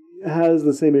 He has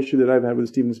the same issue that I've had with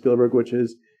Steven Spielberg, which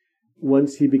is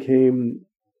once he became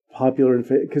popular and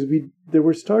because there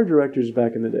were star directors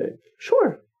back in the day.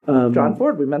 Sure. John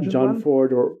Ford, we mentioned John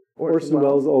Ford or Orson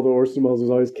Welles, although Orson Welles was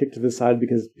always kicked to the side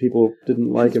because people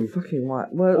didn't like him. Fucking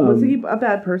what? Was he a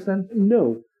bad person?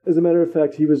 No. As a matter of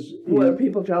fact, were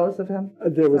people jealous of him?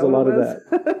 There was a lot of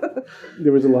that.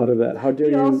 There was a lot of that. How dare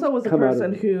you? He also was a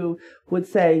person who would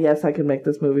say, "Yes, I can make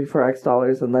this movie for X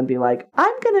dollars," and then be like,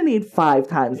 "I'm going to need 5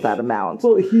 times that amount."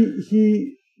 Well,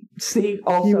 he See,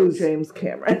 also James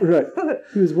Cameron. Right.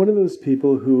 He was one of those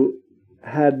people who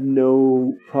had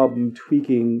no problem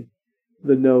tweaking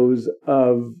the nose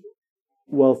of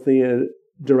wealthy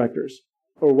directors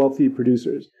or wealthy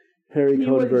producers. Harry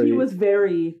Cohn. He was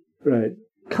very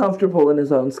comfortable in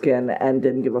his own skin and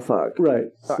didn't give a fuck. Right.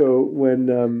 So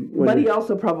when but he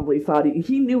also probably thought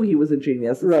he knew he was a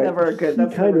genius. It's never a good.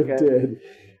 That's kind never of good. did.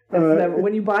 Never,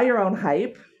 when you buy your own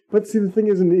hype. But see, the thing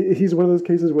is, he's one of those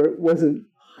cases where it wasn't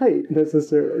hype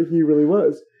necessarily. He really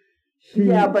was.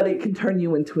 But it can turn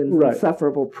you into an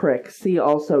insufferable prick. See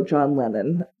also John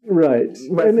Lennon. Right.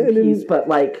 But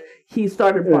like he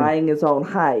started buying his own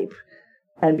hype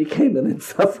and became an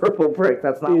insufferable prick.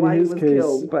 That's not why he was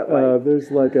killed. But there's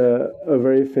like a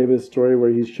very famous story where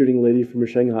he's shooting Lady from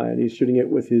Shanghai, and he's shooting it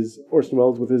with Orson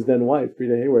Welles with his then wife,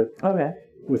 Rita Hayworth. Okay.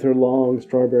 With her long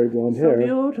strawberry blonde hair. So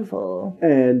beautiful.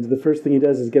 And the first thing he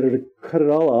does is get her to cut it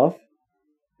all off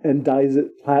and dyes it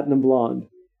platinum blonde.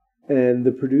 And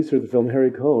the producer of the film,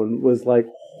 Harry Cohn, was like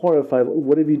horrified.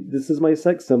 What have you? This is my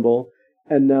sex symbol,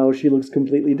 and now she looks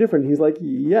completely different. He's like,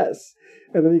 yes.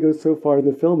 And then he goes so far in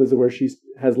the film as where she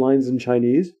has lines in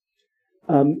Chinese.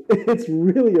 It's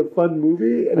really a fun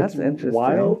movie, and that's it's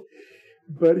wild.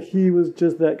 But he was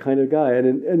just that kind of guy,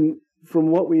 and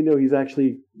from what we know, he's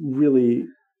actually really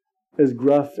as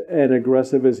gruff and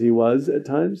aggressive as he was at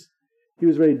times. He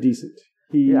was very decent.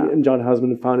 He and John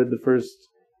Houseman founded the first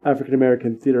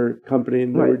African-American theater company,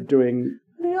 and they were doing...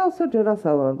 And he also did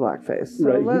Othello in blackface.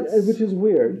 So which is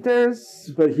weird.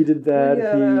 But he did that.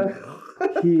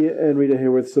 he and Rita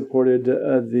Hayworth supported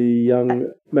the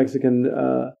young Mexican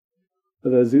the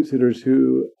Zoot Suiters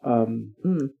who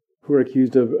were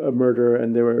accused of murder,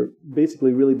 and they were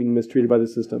basically really being mistreated by the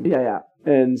system. Yeah.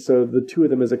 And so the two of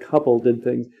them as a couple did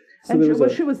things. So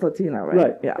and she was Latina, right?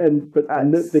 Right. Yeah. But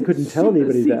they couldn't tell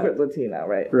anybody that. Secret Latina,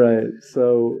 right? Right.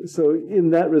 So in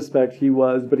that respect, he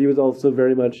was, but he was also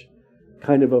very much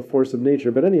kind of a force of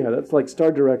nature. But anyhow, that's like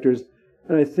star directors.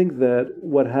 And I think that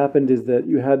what happened is that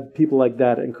you had people like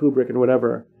that and Kubrick and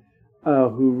whatever,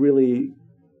 who really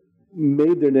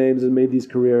made their names and made these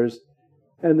careers.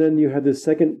 And then you had the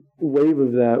second wave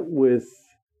of that with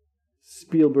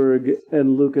Spielberg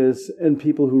and Lucas and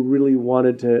people who really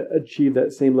wanted to achieve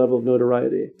that same level of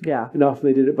notoriety. Yeah. And often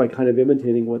they did it by kind of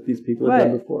imitating what these people had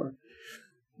done before.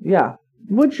 Yeah.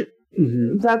 Which,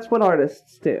 that's what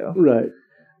artists do. Right.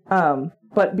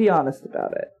 But be honest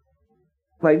about it.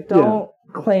 Like, don't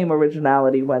claim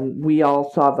originality when we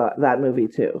all saw that movie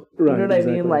too. Right, you know what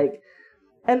I mean? Like,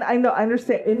 and I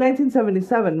understand, in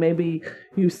 1977, maybe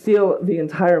you steal the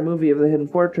entire movie of The Hidden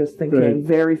Fortress thinking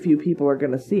very few people are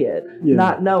going to see it,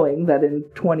 not knowing that in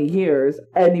 20 years,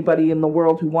 anybody in the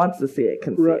world who wants to see it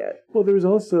can see it. Well, there's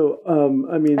also,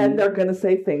 and they're going to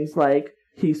say things like,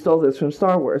 he stole this from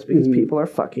Star Wars because people are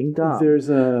fucking dumb. There's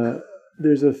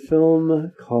a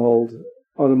film called,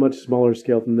 on a much smaller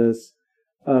scale than this,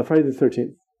 Friday the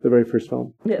 13th, the very first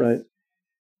film, right?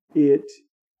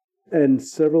 And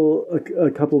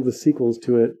a couple of the sequels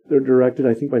to it, they're directed,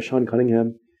 I think, by Sean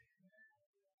Cunningham,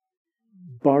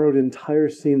 borrowed entire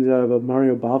scenes out of a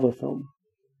Mario Bava film.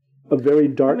 A very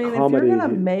dark comedy. If you're going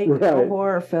to make a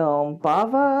horror film,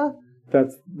 Bava...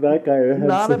 That's that guy.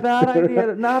 Not a bad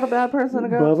idea. Not a bad person to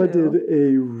go Bava to. did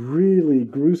a really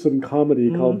gruesome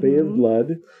comedy called Bay of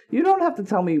Blood. You don't have to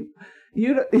tell me...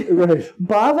 Right.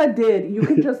 Bava did. You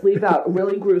can just leave out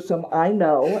really gruesome. I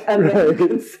know, and then you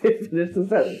can finish the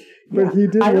sentence. But he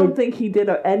did. I don't think he did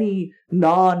any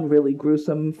non-really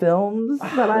gruesome films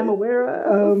that I'm aware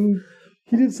of.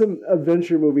 He did some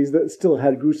adventure movies that still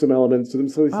had gruesome elements to them.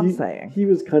 So he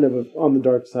was kind of on the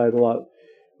dark side a lot.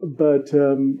 But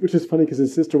which is funny because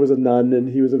his sister was a nun and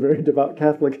he was a very devout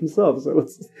Catholic himself. So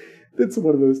it's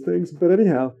one of those things. But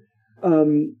anyhow.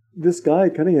 This guy,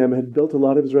 Cunningham, had built a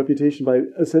lot of his reputation by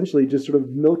essentially just sort of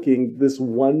milking this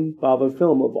one Bava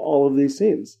film of all of these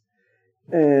scenes.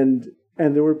 And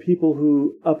there were people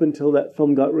who, up until that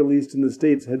film got released in the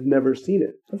States, had never seen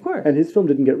it. Of course. And his film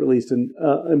didn't get released in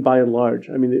by and large.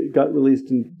 I mean, it got released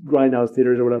in grindhouse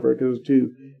theaters or whatever because it was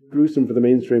too gruesome for the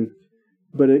mainstream.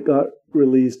 But it got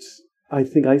released, I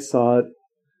think I saw it.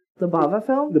 The Bava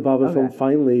film? The Bava film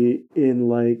finally in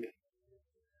like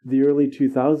the early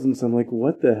 2000s. I'm like,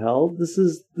 what the hell? This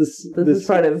is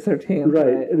Friday the 13th,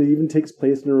 right? And it even takes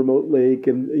place in a remote lake,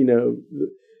 and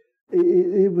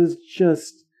it was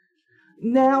just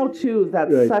now too.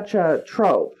 That's such a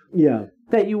trope. Yeah,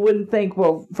 that you wouldn't think.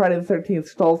 Well, Friday the 13th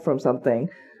stole from something.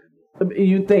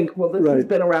 You'd think, well, this has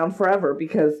been around forever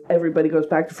because everybody goes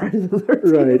back to Friday the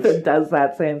 13th and does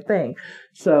that same thing.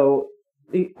 So.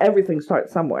 Everything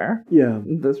starts somewhere. Yeah.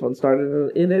 This one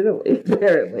started in Italy,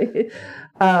 apparently.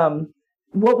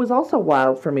 What was also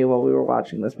wild for me while we were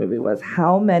watching this movie was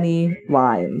how many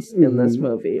lines in this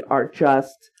movie are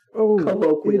just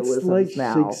colloquialisms it's like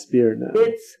now. Shakespeare now.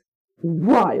 It's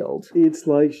wild. It's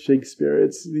like Shakespeare.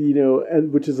 It's,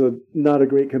 and which is not a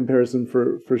great comparison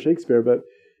for Shakespeare, but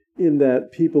in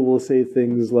that people will say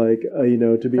things like,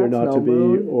 to be or not to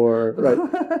be, or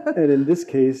and in this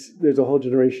case, there's a whole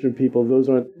generation of people.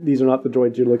 These are not the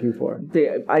droids you're looking for.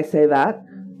 I say that.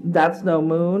 That's no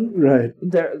moon. Right.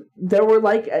 There were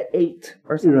like 8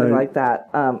 or something like that.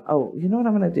 You know what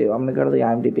I'm going to do? I'm going to go to the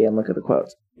IMDb and look at the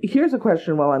quotes. Here's a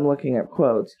question while I'm looking at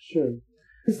quotes. Sure.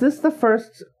 Is this the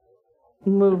first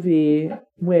movie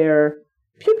where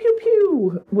pew pew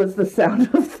pew was the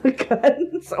sound of the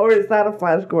guns, or is that a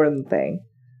Flash Gordon thing?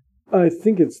 I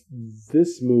think it's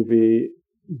this movie.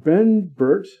 Ben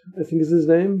Burt, I think is his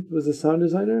name, was the sound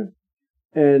designer,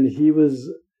 and he was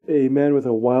a man with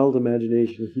a wild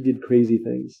imagination. He did crazy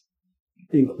things,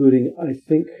 including, I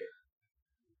think,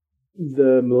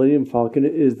 the Millennium Falcon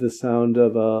is the sound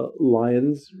of a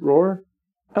lion's roar.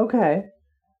 Okay.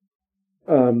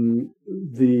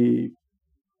 The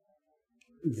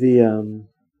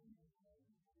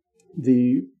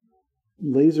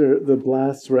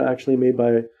blasts were actually made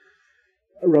by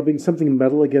rubbing something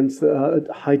metal against the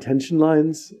high tension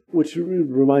lines, which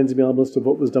reminds me almost of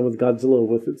what was done with Godzilla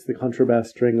with the contrabass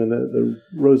string and the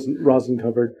rosin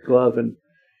covered glove. And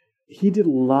he did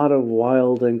a lot of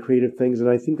wild and creative things, and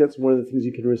I think that's one of the things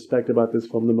you can respect about this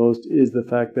film the most is the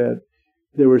fact that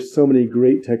there were so many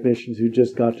great technicians who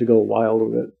just got to go wild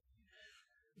with it.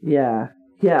 Yeah.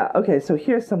 Yeah. Okay, so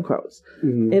here's some quotes.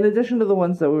 Mhm. In addition to the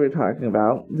ones that we were talking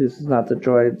about, this is not the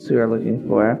droids we are looking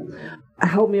for.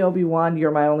 Help me, Obi-Wan,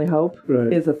 you're my only hope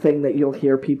Right. is a thing that you'll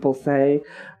hear people say.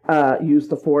 Use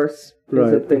the Force is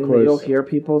Right, a of thing that course. you'll hear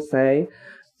people say.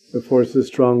 The Force is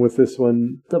strong with this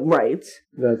one. Right.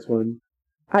 That's one.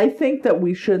 I think that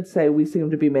we should say we seem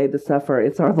to be made to suffer.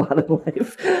 It's our lot in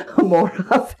life more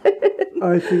often.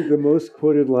 I think the most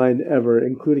quoted line ever,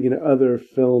 including in other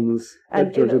films that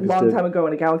And George a Lucas long did. time ago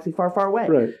in a galaxy far, far away,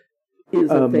 Right.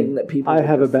 is a thing that people I would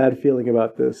have a just bad feeling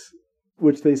about this,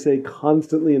 which they say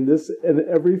constantly in this, and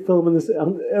every film in this,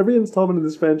 every installment in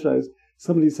this franchise,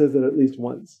 somebody says it at least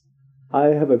once. I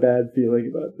have a bad feeling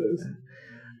about this.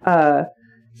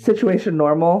 Situation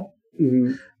Normal.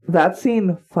 Mhm. That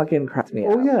scene fucking cracked me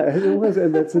up. Oh yeah, it was,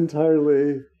 and that's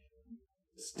entirely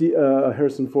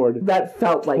Harrison Ford That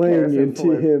felt like playing Harrison into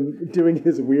Ford. him, doing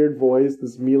his weird voice,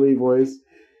 this mealy voice.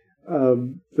 But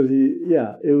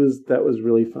that was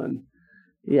really fun.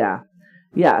 Yeah.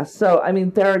 Yeah. So, I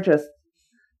mean, there are just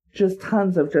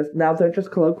tons of now they're just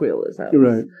colloquialisms.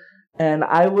 Right. And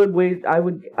I would wager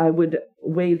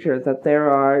that there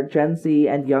are Gen Z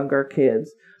and younger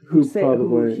kids who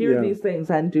hear yeah. these things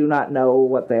and do not know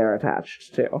what they are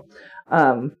attached to.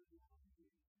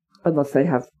 Unless they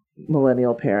have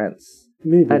millennial parents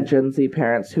Maybe. and Gen Z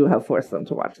parents who have forced them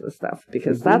to watch this stuff.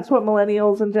 Because that's what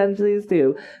millennials and Gen Zs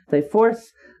do. They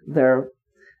force their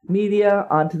media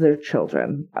onto their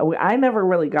children. I never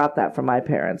really got that from my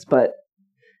parents, but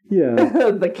Yeah.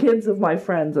 the kids of my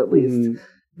friends at least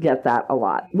get that a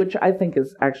lot, which I think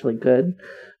is actually good.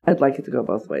 I'd like it to go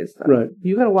both ways, though. Right.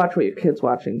 You got to watch what your kid's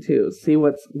watching too. See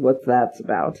what that's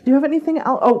about. Do you have anything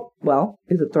else? Oh, well,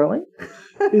 is it thrilling?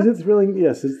 Is it thrilling?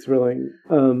 Yes, it's thrilling.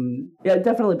 Yeah, it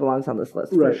definitely belongs on this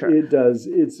list Right, for sure. it does.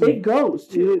 It goes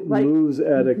to It moves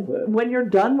at a clip. when you're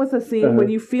done with a scene. When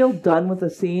you feel done with a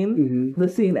scene, the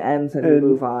scene ends and you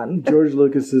move on. George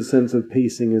Lucas's sense of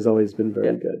pacing has always been very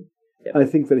Yep. good. Yep. I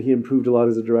think that he improved a lot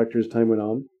as a director as time went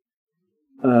on.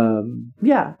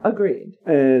 Yeah, agreed.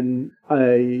 And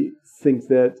I think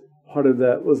that part of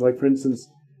that was, like, for instance,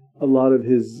 a lot of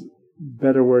his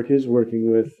better work is working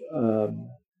with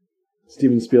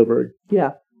Steven Spielberg,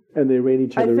 Yeah, and they rein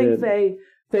each I other think in.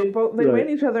 they both Right. rein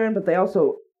each other in, but they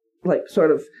also like sort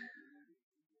of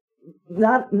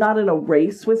not in a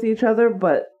race with each other,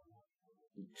 but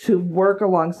to work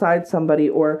alongside somebody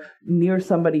or near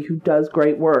somebody who does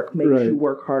great work makes Right. you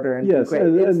work harder and Yes, do great.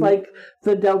 and- It's and- like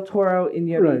the Del Toro Right.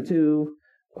 Iñárritu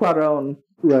Cuarón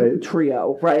Right.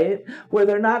 trio, right? Where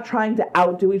they're not trying to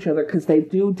outdo each other because they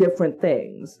do different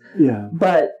things, Yeah.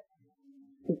 but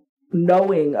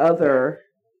knowing other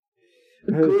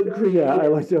good creators Yeah, I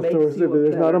like Del makes Toro. you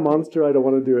There's not better a monster, I don't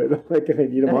want to do it. Like, I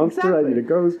need a monster, I Exactly. need a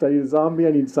ghost, I need a zombie,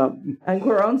 I need something. And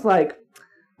Cuarón's like,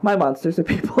 my monsters are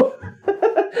people.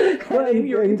 And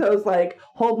Iñárritu's like,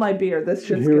 hold my beer, this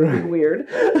shit's You're gonna be right. weird.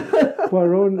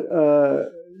 Cuarón,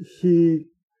 he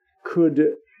could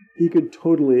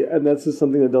totally, and that's just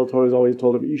something that Del Toro's always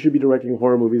told him, you should be directing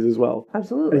horror movies as well.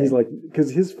 Absolutely. And he's like,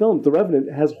 because his film, The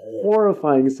Revenant, has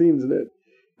horrifying scenes in it.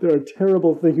 There are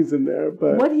terrible things in there,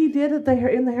 but what he did in the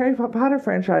Harry Potter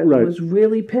franchise Right. was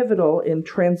really pivotal in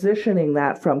transitioning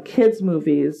that from kids'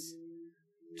 movies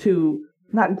to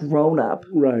not grown up,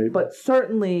 right, but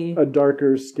certainly, a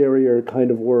darker, scarier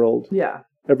kind of world. yeah,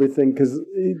 Everything, because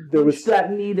there which was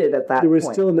that needed at that there was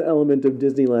point. still an element of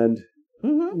Disneyland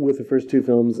Mhm. with the first two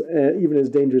films, even as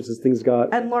dangerous as things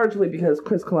got. And largely because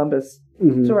Chris Columbus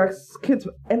Mhm. directs kids,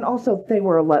 and also they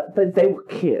were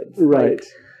kids, Right. Like,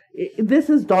 this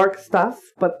is dark stuff,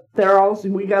 but they're also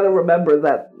we got to remember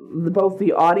that both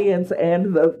the audience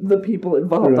and the people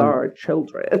involved Right. are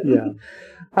children.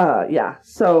 Yeah. Yeah.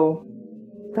 So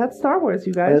that's Star Wars,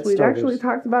 you guys. That's We've Star actually Wars.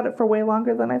 talked about it for way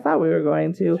longer than I thought we were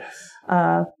going to.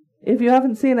 If you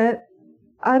haven't seen it,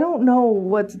 I don't know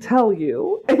what to tell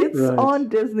you. It's Right. on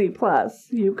Disney Plus.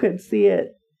 You could see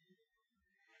it.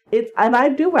 And I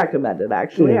do recommend it,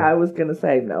 actually. Yeah. I was going to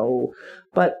say no,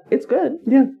 but it's good.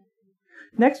 Yeah.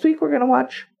 Next week, we're going to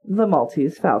watch The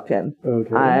Maltese Falcon.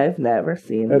 Okay. I've never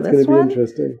seen That's this going to be one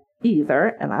interesting. either,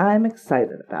 and I'm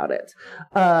excited about it.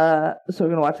 So we're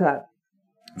going to watch that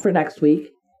for next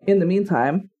week. In the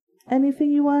meantime, anything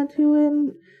you want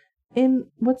to in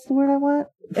what's the word I want?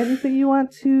 Anything you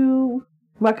want to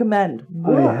recommend?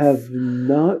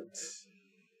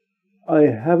 I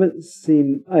haven't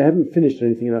finished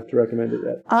anything enough to recommend it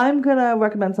yet. I'm gonna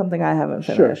recommend something I haven't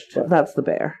Sure, finished. fine. That's The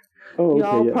Bear. Oh, okay,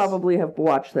 Y'all yes. probably have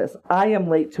watched this. I am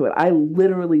late to it. I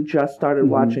literally just started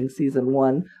watching season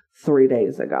 1 3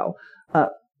 days ago.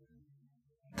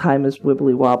 Time is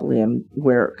wibbly wobbly, and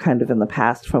we're kind of in the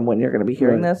past from when you're going to be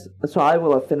hearing Right. this. So I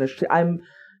will have finished. I'm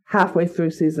halfway through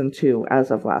season 2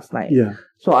 as of last night. Yeah.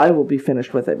 So I will be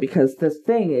finished with it because this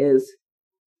thing is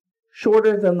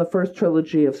shorter than the first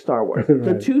trilogy of Star Wars. Right.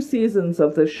 The 2 seasons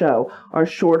of this show are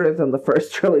shorter than the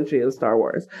first trilogy of Star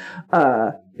Wars.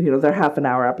 They're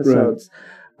half-an-hour episodes.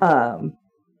 Right.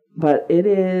 But it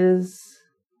is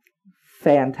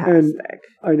fantastic. And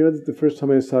I know that the first time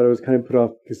I saw it, I was kind of put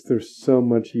off because there's so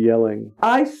much yelling.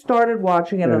 I started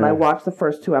watching it and I watched the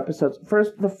first 2 episodes.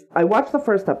 I watched the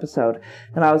first episode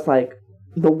and I was like,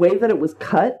 the way that it was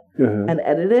cut and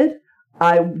edited,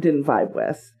 I didn't vibe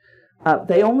with.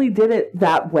 They only did it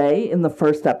that way in the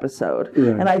first episode.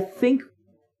 Right. And I think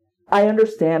I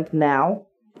understand now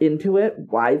into it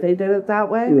why they did it that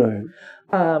way. Right.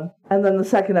 And then the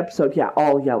second episode,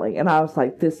 all yelling. And I was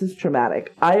like, this is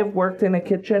traumatic. I have worked in a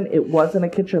kitchen. It wasn't a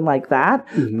kitchen like that,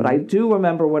 but I do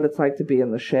remember what it's like to be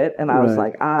in the shit. And I was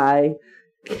like, I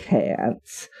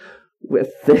can't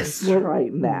with this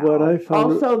right now. What I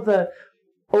found also, the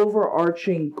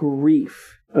overarching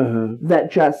grief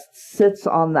that just sits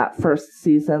on that first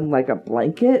season like a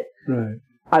blanket. Right.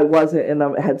 I wasn't in a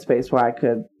headspace where I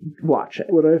could watch it.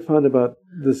 What I found about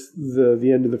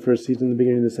the end of the first season, the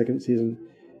beginning of the second season,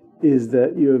 is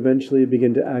that you eventually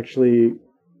begin to actually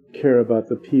care about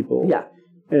the people. Yeah.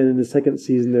 And in the second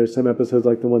season, there's some episodes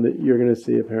like the one that you're going to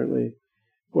see, apparently,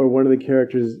 where one of the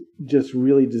characters just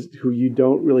really, who you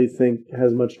don't really think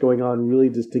has much going on, really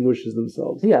distinguishes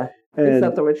themselves. Yeah. Is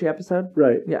that the Richie episode?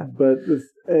 Right. Yeah. But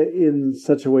in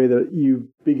such a way that you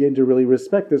begin to really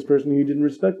respect this person who you didn't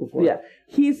respect before. Yeah.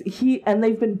 And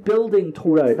they've been building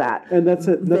towards that. And that's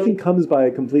it. Nothing comes by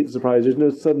a complete surprise. There's no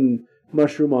sudden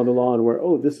mushroom on the lawn where,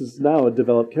 this is now a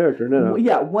developed character. No.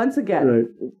 Yeah. Once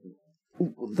again,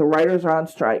 the writers are on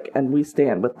strike and we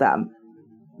stand with them.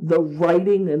 The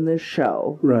writing in this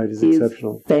show is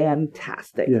exceptional.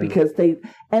 Fantastic because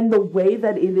and the way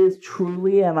that it is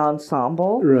truly an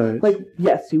ensemble. Right. Like,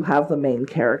 yes, you have the main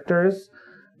characters,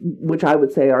 which I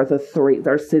would say are the 3.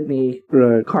 They're Sydney,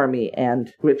 Carmy,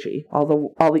 and Richie. All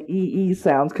the EE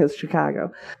sounds because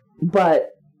Chicago.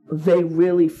 But they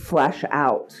really flesh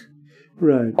out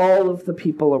all of the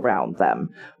people around them,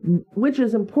 which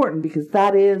is important because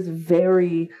that is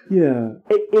very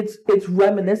it's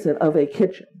reminiscent of a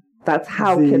kitchen. That's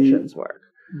how kitchens work.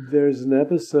 There's an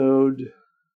episode.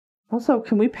 Also,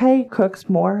 can we pay cooks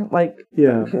more?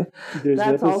 There's an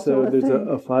episode. There's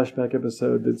a flashback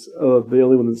episode that's the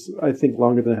only one that's I think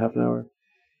longer than half an hour,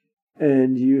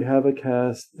 and you have a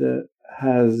cast that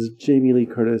has Jamie Lee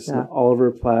Curtis and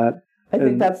Oliver Platt. I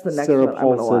think that's the next Sarah one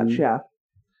Paulson, I'm going to watch. Yeah.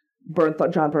 John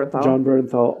Bernthal. John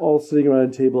Bernthal, all sitting around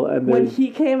a table, and when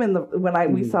he came in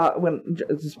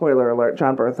spoiler alert,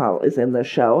 John Bernthal is in the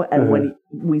show, and when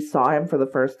we saw him for the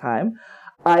first time,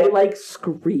 I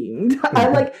screamed.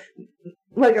 I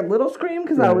like a little scream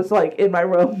because I was in my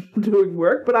room doing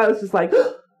work, but I was just like,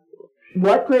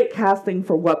 what great casting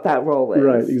for what that role is.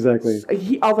 Right, exactly.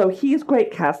 Although he's great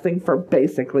casting for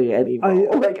basically any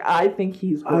role. I think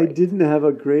he's great. I didn't have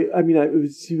a great...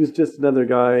 he was just another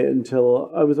guy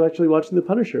until I was actually watching The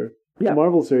Punisher, the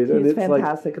Marvel series. He's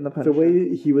fantastic in The Punisher. The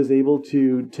way he was able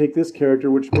to take this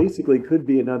character, which basically could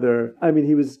be another...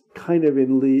 he was kind of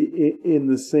in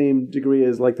the same degree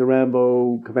as the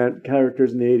Rambo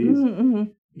characters in the 80s,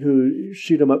 who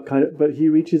shoot him up but he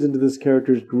reaches into this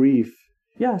character's grief.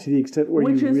 Yeah. To the extent where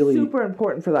which you is really... super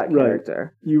important for that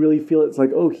character. You really feel it's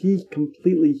he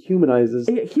completely humanizes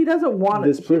he doesn't want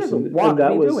this person. He doesn't want to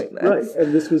be doing this. Right.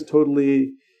 And this was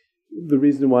totally the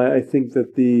reason why I think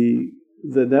that the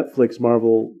Netflix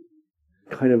Marvel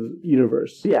kind of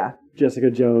universe. Yeah. Jessica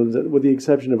Jones, with the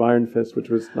exception of Iron Fist, which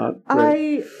was not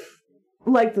great. I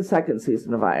like the second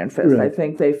season of Iron Fist. I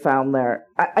think they found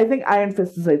I think Iron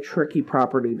Fist is a tricky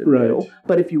property to do.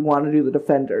 But if you want to do the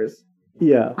Defenders...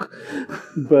 Yeah,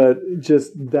 but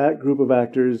just that group of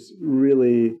actors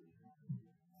really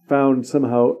found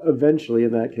somehow, eventually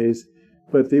in that case,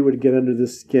 but they would get under the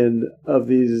skin of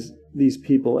these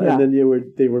people, and then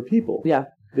they were people. Yeah,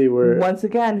 they were once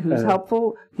again who's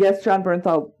helpful. Yes, John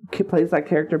Bernthal plays that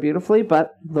character beautifully,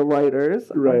 but the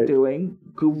writers are doing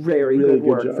very really good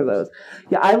work for those.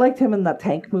 Yeah, I liked him in that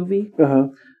Tank movie.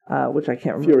 Which I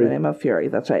can't remember the name of. Fury,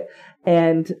 that's right.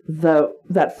 And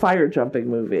that fire jumping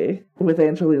movie with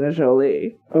Angelina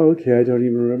Jolie. Oh, okay, I don't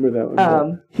even remember that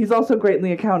one. He's also great in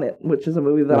The Accountant, which is a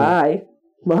movie that I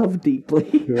love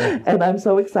deeply. And I'm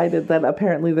so excited that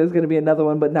apparently there's going to be another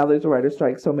one, but now there's a writer's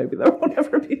strike, so maybe there won't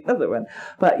ever be another one.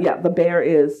 But yeah, The Bear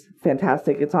is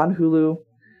fantastic. It's on Hulu.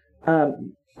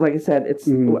 like I said, it's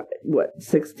what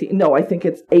 16? No, I think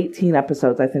it's 18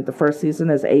 episodes. I think the first season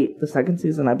is 8. The second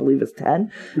season, I believe, is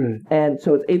 10. Right. And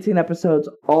so it's 18 episodes.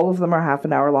 All of them are half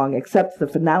an hour long, except the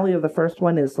finale of the first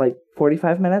one is like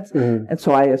 45 minutes. Mm-hmm. And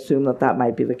so I assume that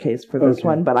might be the case for this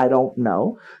one, but I don't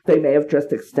know. They may have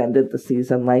just extended the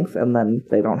season length, and then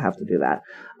they don't have to do that.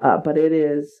 But it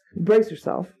is, brace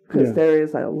yourself, because there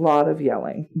is a lot of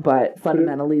yelling. But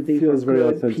fundamentally, these are very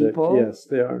good authentic. people. Yes,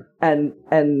 they are. And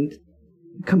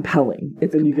compelling.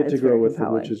 And you get to grow with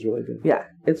compelling. them, which is really good. Yeah,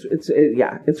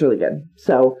 it's really good.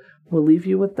 So we'll leave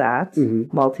you with that.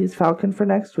 Maltese Falcon for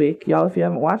next week. Y'all, if you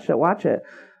haven't watched it, watch it.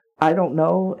 I don't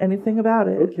know anything about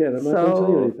it. Okay, I'm not going to tell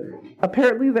you anything.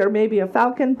 Apparently there may be a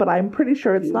falcon, but I'm pretty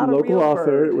sure it's not a local real author.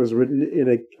 bird. It was written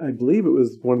in I believe it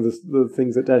was one of the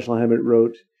things that Dashiell Hammett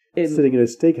wrote sitting in a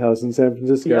steakhouse in San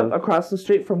Francisco. Yep, across the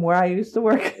street from where I used to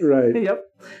work. Right. Yep.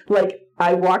 Like,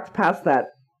 I walked past that.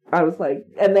 I was like,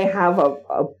 and they have a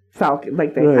falcon,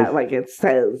 like they have, like it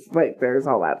says, like there's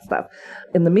all that stuff.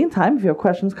 In the meantime, if you have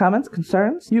questions, comments,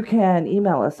 concerns, you can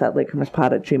email us at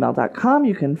latecomerspod@gmail.com.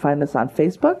 You can find us on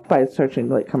Facebook by searching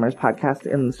Latecomers Podcast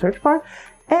in the search bar,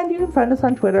 and you can find us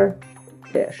on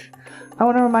Twitter-ish. I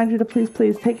want to remind you to please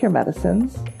take your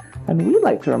medicines, and we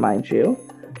like to remind you,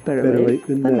 better late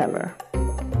than never.